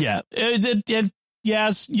minute. Yeah. And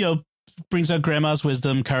Yaz, brings out grandma's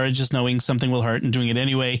wisdom, courage is knowing something will hurt and doing it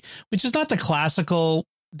anyway, which is not the classical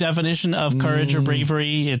definition of courage or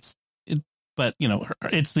bravery. But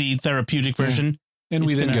it's the therapeutic version. And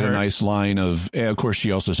we then get a nice line of course,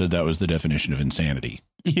 she also said that was the definition of insanity.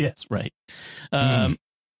 Yes, right. I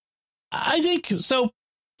think so.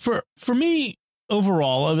 For me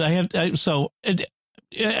overall,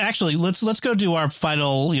 actually, let's go to our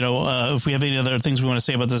final. If we have any other things we want to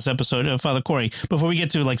say about this episode, Father Cory, before we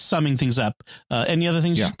get to like summing things up. Any other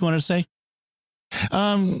things you want to say?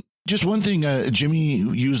 Just one thing. Jimmy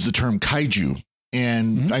used the term kaiju.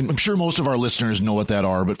 And I'm sure most of our listeners know what that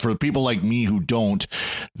are, but for people like me who don't,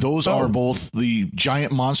 those are both the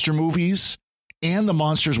giant monster movies and the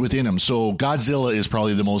monsters within them. So Godzilla is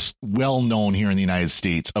probably the most well-known here in the United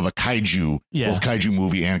States of a kaiju, both kaiju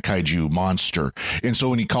movie and kaiju monster. And so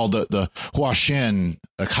when he called the Huashen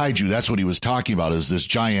a kaiju, that's what he was talking about, is this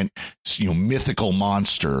giant, mythical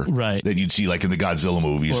monster that you'd see like in the Godzilla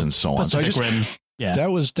movies and so on. So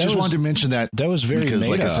that was wanted to mention that. That was very meta.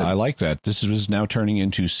 Like I said, I like that. This was now turning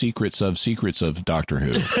into secrets of Doctor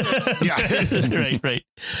Who. Right.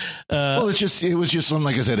 Well, it was just something,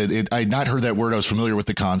 like I said, I'd not heard that word. I was familiar with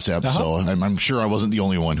the concept, so I'm sure I wasn't the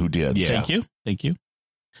only one who did. Yeah. Thank you.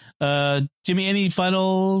 Jimmy, any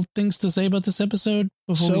final things to say about this episode?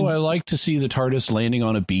 I like to see the TARDIS landing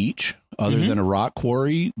on a beach other than a rock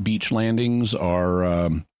quarry. Beach landings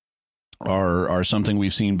are something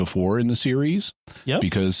we've seen before in the series.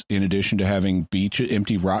 Because in addition to having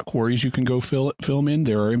empty rock quarries you can go film in,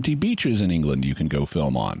 there are empty beaches in England you can go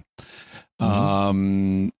film on. I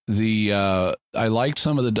liked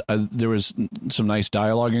some of there was some nice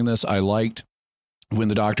dialogue in this. I liked when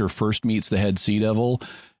the Doctor first meets the head Sea Devil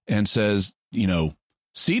and says,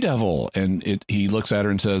 Sea Devil, and he looks at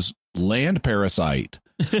her and says, land parasite.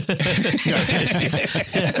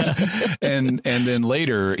 and then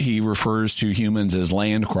later he refers to humans as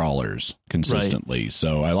land crawlers consistently.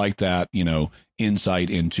 So I like that,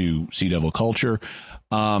 insight into Sea Devil culture.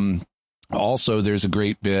 Also, there's a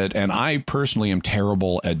great bit, and I personally am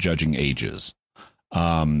terrible at judging ages.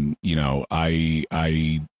 I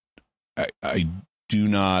do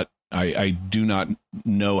not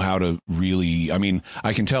know how to really,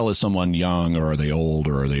 I can tell, is someone young, or are they old,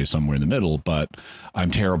 or are they somewhere in the middle, but I'm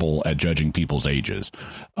terrible at judging people's ages.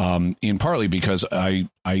 In partly because I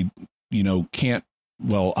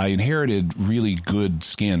inherited really good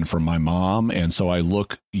skin from my mom. And so I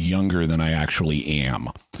look younger than I actually am.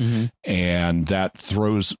 And that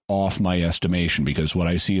throws off my estimation, because what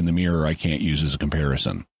I see in the mirror, I can't use as a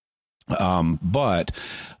comparison. But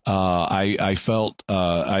I felt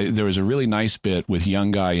there was a really nice bit with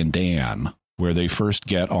Young Guy and Dan where they first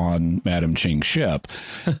get on Madam Ching's ship,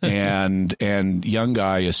 and Young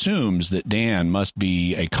Guy assumes that Dan must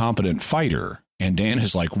be a competent fighter, and Dan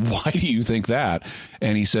is like, "Why do you think that?"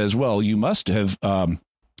 And he says, "Well, you must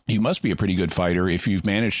be a pretty good fighter if you've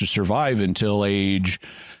managed to survive until age."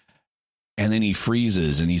 And then he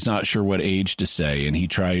freezes, and he's not sure what age to say, and he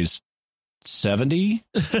tries 70,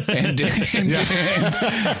 and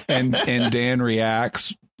Dan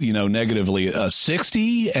reacts, negatively,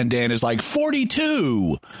 60, and Dan is like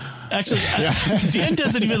 42. Actually, Dan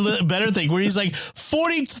does an even better thing where he's like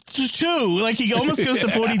 42, like he almost goes to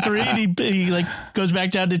 43, and he like goes back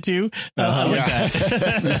down to 2. I like that.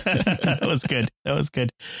 That was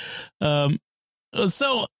good.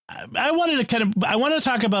 So I wanted to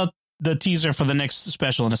talk about the teaser for the next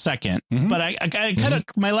special in a second, but I kind of,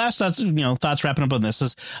 my last thoughts wrapping up on this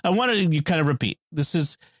is, I wanted to kind of repeat,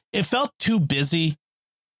 it felt too busy.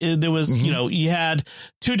 There was, you had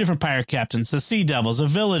 2 different pirate captains, the Sea Devils, the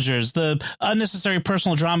Villagers, the unnecessary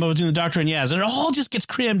personal drama between the Doctor and Yaz, and it all just gets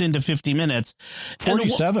crammed into 50 minutes.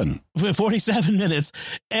 47 minutes.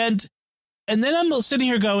 And then I'm sitting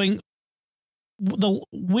here going,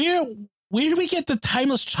 where do we get the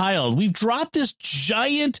timeless child? We've dropped this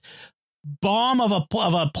giant bomb of a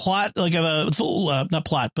plot, like not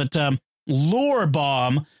plot, but lore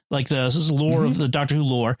bomb, like this is lore of the Doctor Who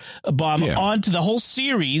lore bomb onto the whole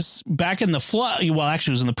series back in the Flux. Well,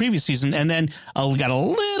 actually, it was in the previous season, and then got a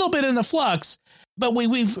little bit in the Flux. But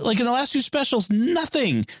we've like in the last 2 specials,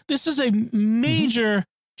 nothing. This is a major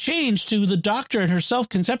change to the Doctor and her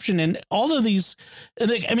self-conception, and all of these.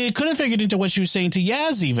 It could have figured into what she was saying to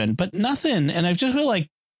Yaz even, but nothing. And I just feel like,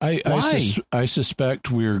 I suspect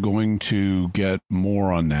we're going to get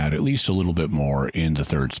more on that, at least a little bit more, in the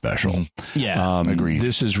 3rd special. Agreed.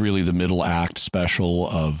 This is really the middle act special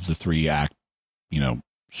of the 3-act,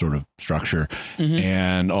 sort of structure.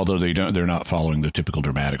 And although they're not following the typical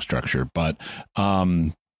dramatic structure, but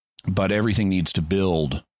everything needs to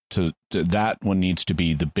build to that one needs to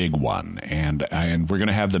be the big one. And we're going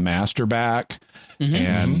to have the Master back.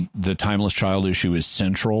 And the Timeless Child issue is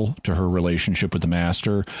central to her relationship with the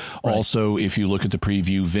Master. Also, if you look at the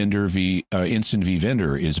preview, Instant V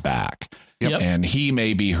Vendor is back. Yep. And he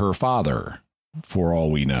may be her father, for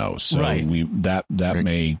all we know. So that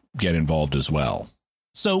may get involved as well.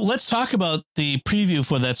 So let's talk about the preview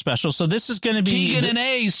for that special. So this is going to be Tegan and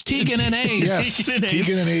Ace. Yes,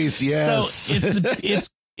 Tegan and Ace. Yes. So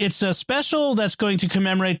it's a special that's going to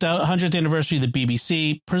commemorate the 100th anniversary of the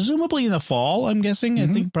BBC, presumably in the fall. I'm guessing. I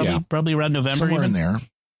think probably around November. Somewhere in there.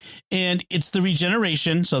 And it's the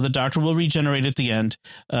regeneration, so the Doctor will regenerate at the end.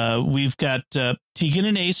 We've got Tegan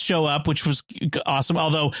and Ace show up, which was awesome.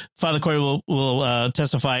 Although Father Corey will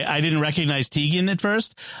testify, I didn't recognize Tegan at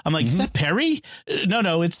first. I'm like, is that Perry?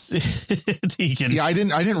 No, it's Tegan. Yeah, I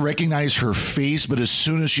didn't recognize her face, but as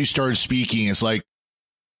soon as she started speaking, it's like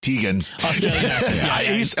Tegan.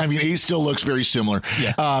 Ace. I mean, Ace still looks very similar.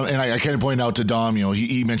 Yeah. And I kind of pointed out to Dom,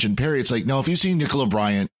 he mentioned Perry. It's like, no, if you've seen Nicola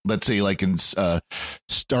Bryant, let's say like in Star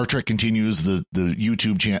Trek Continues, the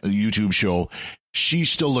YouTube show, she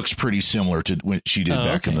still looks pretty similar to what she did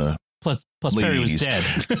back in the Plus Perry was dead.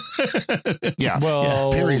 Yeah.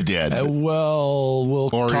 Well, Perry's dead. We'll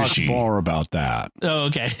talk more about that. Oh,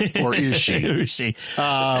 okay. Or is she? Or is she?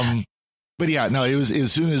 But yeah, no, it was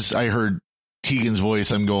as soon as I heard Tegan's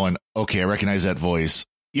voice, I'm going, okay, I recognize that voice.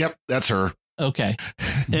 Yep, that's her. Okay.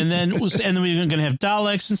 And then we're going to have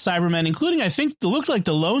Daleks and Cybermen, including, I think, looked like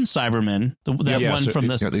the lone Cyberman, one from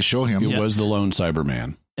this. Yeah, they show him. It was the lone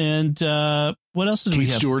Cyberman. And what else did we have?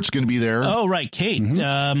 Kate Stewart's going to be there. Oh, right, Kate.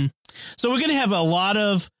 Mm-hmm. So we're going to have a lot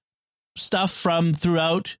of stuff from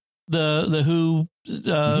throughout the Who,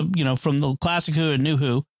 from the classic Who and New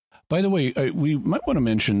Who. By the way, we might want to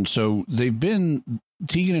mention, so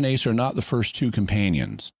Tegan and Ace are not the first two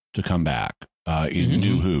companions to come back in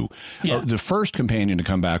New Who. Yeah. The first companion to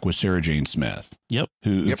come back was Sarah Jane Smith. Yep.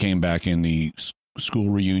 Who came back in the school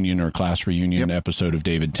reunion or class reunion episode of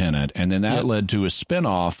David Tennant. And then that led to a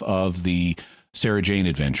spinoff of the Sarah Jane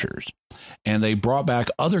Adventures. And they brought back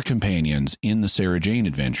other companions in the Sarah Jane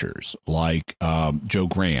Adventures, like Joe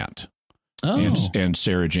Grant and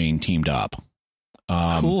Sarah Jane teamed up.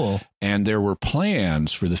 Cool. And there were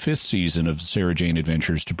plans for the 5th season of Sarah Jane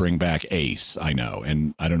Adventures to bring back Ace, I know.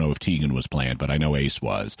 And I don't know if Tegan was planned, but I know Ace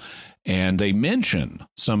was. And they mention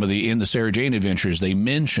in the Sarah Jane Adventures, they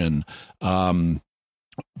mention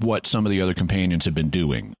what some of the other companions have been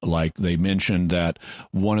doing. Like they mentioned that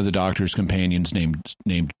one of the Doctor's companions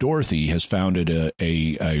named Dorothy has founded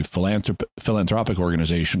a philanthropic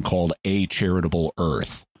organization called A Charitable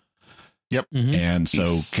Earth. Yep. Mm-hmm. And so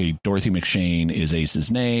Dorothy McShane is Ace's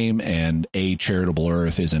name, and A Charitable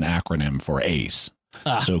Earth is an acronym for ACE.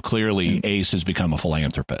 So clearly Ace has become a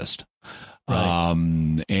philanthropist. Right.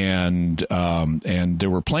 And there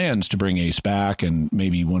were plans to bring Ace back and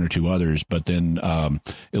maybe one or two others, but then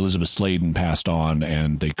Elizabeth Sladen passed on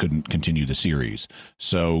and they couldn't continue the series.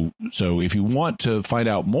 So if you want to find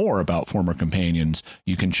out more about former companions,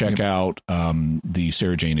 you can check out the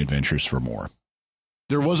Sarah Jane Adventures for more.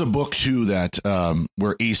 There was a book, too, that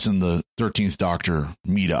where Ace and the 13th Doctor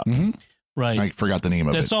meet up. Mm-hmm. Right. I forgot the name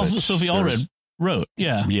of it. That's all Sophie Allred wrote.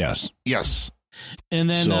 Yeah. Yes. And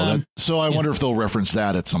then so I wonder if they'll reference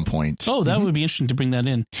that at some point. Oh, that would be interesting to bring that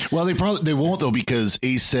in. Well, they won't, though, because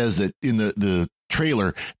Ace says that in the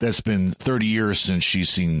trailer that's been 30 years since she's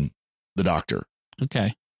seen the Doctor.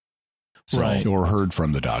 Okay. Right. Or heard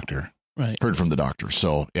from the Doctor. Right. Heard from the Doctor.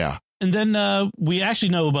 So, yeah. And then we actually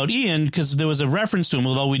know about Ian because there was a reference to him,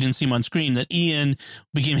 although we didn't see him on screen, that Ian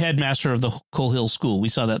became headmaster of the Coal Hill School. We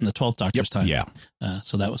saw that in the 12th Doctor's time. Yeah.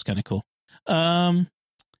 So that was kind of cool.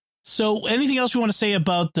 So anything else you want to say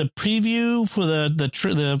about the preview for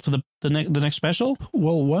the next special?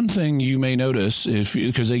 Well, one thing you may notice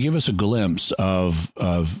because they give us a glimpse of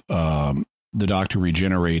the Doctor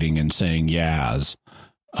regenerating and saying Yaz,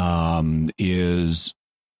 is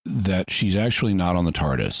that she's actually not on the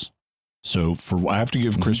TARDIS. So I have to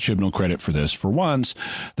give Chris Chibnall credit for this. For once,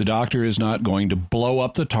 the Doctor is not going to blow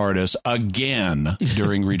up the TARDIS again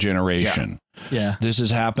during regeneration. Yeah. This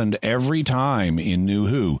has happened every time in New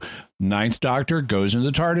Who. 9th Doctor goes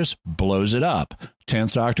into the TARDIS, blows it up.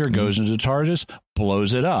 10th Doctor goes into the TARDIS,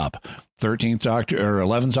 blows it up. 13th Doctor or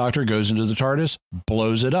 11th Doctor goes into the TARDIS,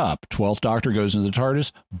 blows it up. 12th Doctor goes into the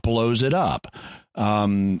TARDIS, blows it up.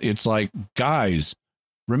 It's like, guys,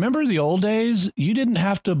 remember the old days? You didn't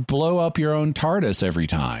have to blow up your own TARDIS every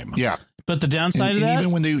time. Yeah. But the downside of that?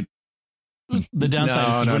 Even when they... The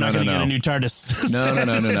downside is we're not going to get a new TARDIS.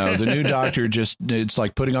 No. The new Doctor it's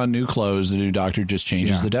like putting on new clothes. The new Doctor just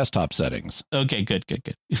changes the desktop settings. Okay, good.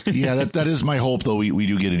 Yeah, that is my hope, though. We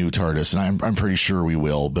do get a new TARDIS, and I'm pretty sure we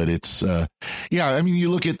will. But it's, I mean, you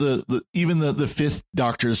look at even the 5th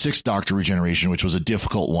Doctor, the 6th Doctor regeneration, which was a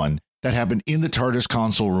difficult one, that happened in the TARDIS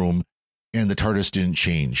console room, and the TARDIS didn't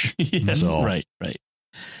change. Yes, so. Right.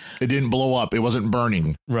 It didn't blow up. It wasn't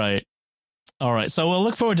burning. Right. All right. So we'll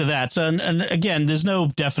look forward to that. So, and again, there's no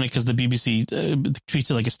definite because the BBC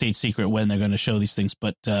treats it like a state secret when they're going to show these things,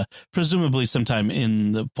 but presumably sometime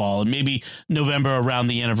in the fall and maybe November around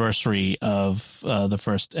the anniversary of the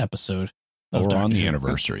first episode. Or on the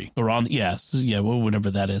anniversary. Or on, yeah,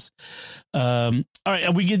 whatever that is. All right.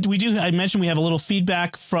 I mentioned we have a little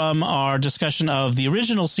feedback from our discussion of the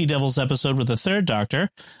original Sea Devils episode with the third Doctor.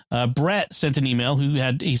 Brett sent an email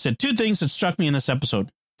he said 2 things that struck me in this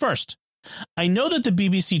episode. First, I know that the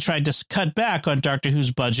BBC tried to cut back on Doctor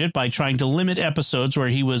Who's budget by trying to limit episodes where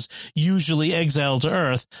he was usually exiled to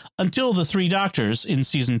Earth until the 3 Doctors in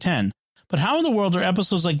season 10. But how in the world are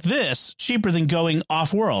episodes like this cheaper than going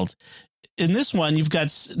off-world? In this one, you've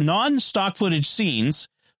got non-stock footage scenes,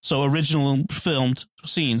 so original filmed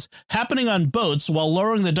scenes, happening on boats while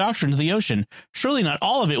lowering the Doctor into the ocean. Surely not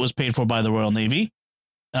all of it was paid for by the Royal Navy.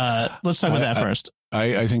 Let's talk about that first.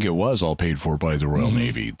 I think it was all paid for by the Royal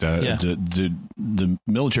Navy. The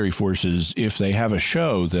military forces, if they have a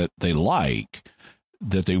show that they like,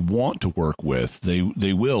 that they want to work with,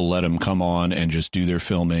 they will let them come on and just do their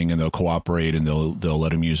filming, and they'll cooperate, and they'll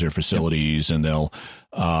let them use their facilities, and they'll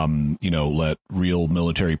let real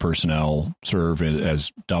military personnel serve as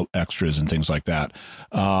extras and things like that.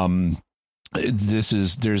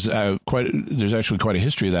 There's actually quite a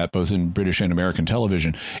history of that, both in British and American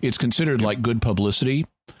television. It's considered like good publicity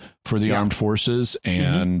for the armed forces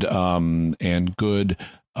and good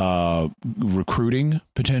recruiting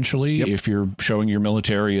potentially. If you're showing your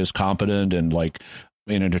military as competent and like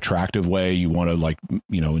in an attractive way, you want to like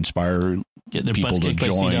inspire get their people butts to kicked by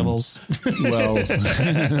Sea join. Devils. Well,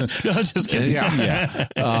 no, just kidding.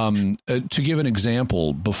 To give an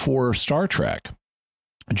example, before Star Trek,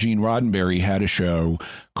 Gene Roddenberry had a show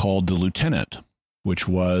called The Lieutenant, which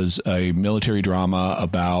was a military drama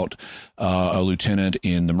about a lieutenant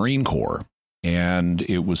in the Marine Corps. And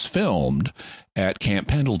it was filmed at Camp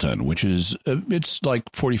Pendleton, which is it's like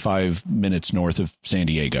 45 minutes north of San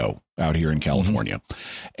Diego out here in California.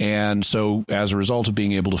 And so as a result of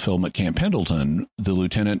being able to film at Camp Pendleton, the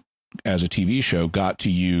lieutenant as a TV show got to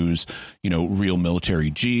use, real military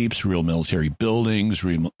jeeps, real military buildings,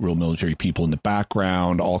 real military people in the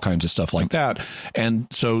background, all kinds of stuff like that. And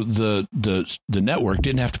so the network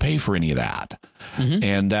didn't have to pay for any of that.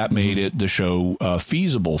 And that made the show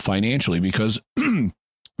feasible financially, because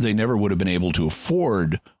they never would have been able to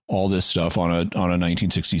afford all this stuff on a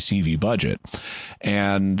 1960s TV budget.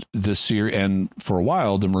 And and for a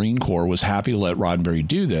while, the Marine Corps was happy to let Roddenberry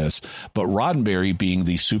do this. But Roddenberry, being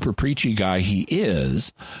the super preachy guy he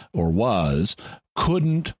is or was,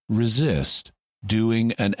 couldn't resist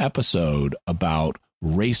doing an episode about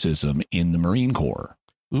racism in the Marine Corps.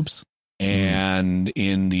 Oops. And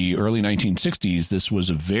in the early 1960s, this was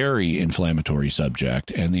a very inflammatory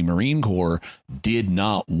subject, and the Marine Corps did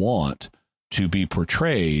not want to be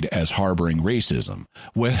portrayed as harboring racism.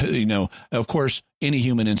 Well, of course, any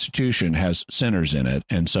human institution has sinners in it,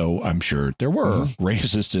 and so I'm sure there were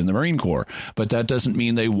racists in the Marine Corps, but that doesn't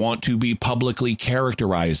mean they want to be publicly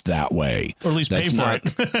characterized that way, or at least pay for it.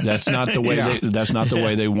 That's not the way. That's not the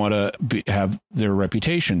way they want to have their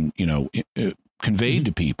reputation, conveyed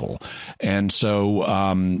to people. And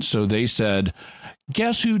so so they said,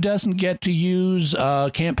 guess who doesn't get to use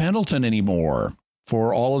Camp Pendleton anymore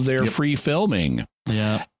for all of their free filming?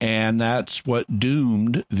 And that's what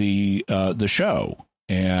doomed the show.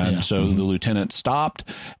 And so the lieutenant stopped,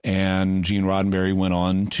 and Gene Roddenberry went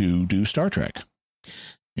on to do Star Trek.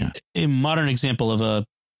 A modern example of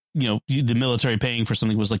the military paying for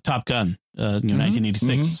something was like Top Gun,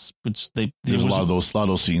 1986, which there's a lot of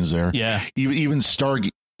those scenes there. Even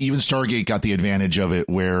Stargate got the advantage of it,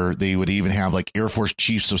 where they would even have like Air Force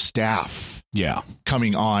chiefs of staff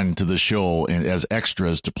coming on to the show and as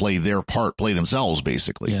extras to play their part, play themselves,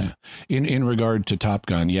 basically. In regard to Top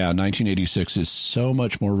Gun, 1986 is so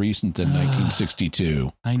much more recent than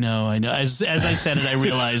 1962. I know. As I said it, I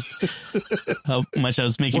realized how much I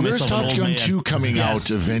was making myself an old man. There's Top Gun 2 coming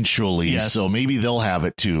out eventually, so maybe they'll have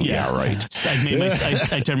it too.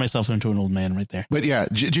 I turned myself into an old man right there. But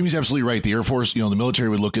Jimmy's absolutely right. The Air Force, the military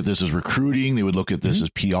would look at this as recruiting. They would look at this as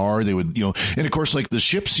PR. They would, and of course, like the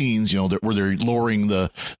ship scenes, where they're lowering the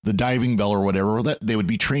diving bell or whatever, that they would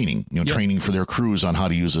be training, training for their crews on how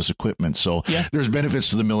to use this equipment. So there's benefits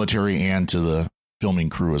to the military and to the filming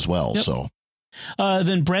crew as well. So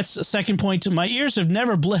then Brett's second point: my ears have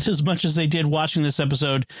never bled as much as they did watching this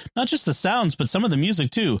episode. Not just the sounds, but some of the music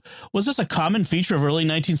too. Was this a common feature of early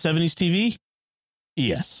 1970s TV?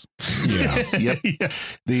 Yes.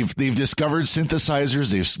 Yes. They've discovered synthesizers.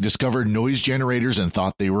 They've discovered noise generators and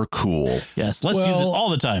thought they were cool. Yes. Let's use it all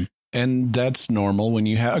the time. And that's normal when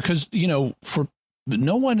you have, because, for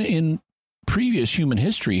no one in previous human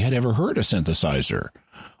history had ever heard a synthesizer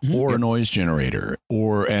or a noise generator,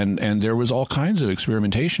 and there was all kinds of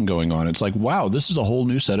experimentation going on. It's like, wow, this is a whole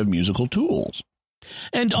new set of musical tools.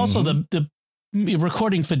 And also the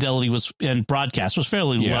recording fidelity and broadcast was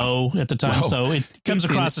fairly low at the time, so it comes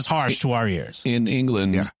across as harsh to our ears. In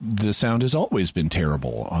England, the sound has always been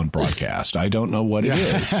terrible on broadcast. I don't know what it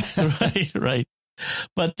is. Right.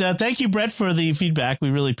 But thank you, Brett, for the feedback. We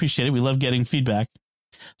really appreciate it. We love getting feedback.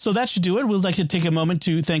 So that should do it. We'd like to take a moment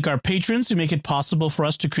to thank our patrons who make it possible for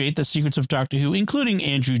us to create the Secrets of Doctor Who, including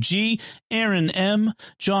Andrew G., Aaron M.,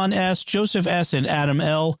 John S., Joseph S., and Adam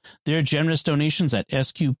L. Their generous donations at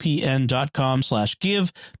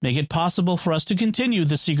sqpn.com/give make it possible for us to continue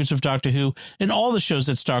the Secrets of Doctor Who and all the shows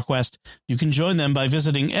at StarQuest. You can join them by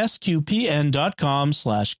visiting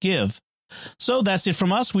sqpn.com/give. So that's it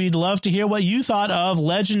from us. We'd love to hear what you thought of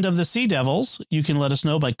Legend of the Sea Devils. You can let us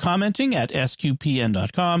know by commenting at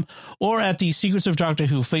sqpn.com or at the Secrets of Doctor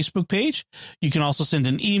Who Facebook page. You can also send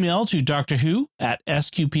an email to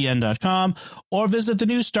drwho@sqpn.com or visit the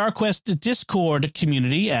new StarQuest Discord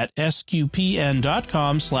community at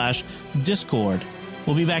sqpn.com/discord.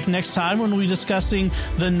 We'll be back next time when we'll be discussing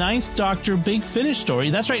the Ninth Doctor Big Finish story.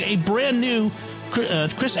 That's right, a brand new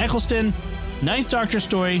Chris Eccleston Ninth Doctor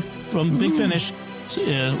story from Big Finish.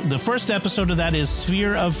 The first episode of that is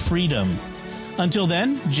Sphere of Freedom. Until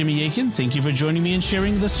then, Jimmy Akin, thank you for joining me and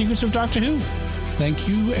sharing the Secrets of Doctor Who. Thank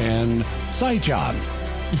you, and Sai John.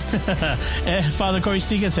 And Father Corey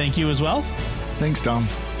Stiga, thank you as well. Thanks, Dom.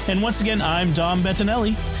 And once again, I'm Dom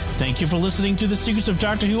Bettinelli. Thank you for listening to the Secrets of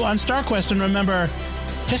Doctor Who on StarQuest. And remember,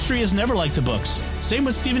 history is never like the books. Same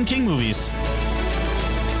with Stephen King movies.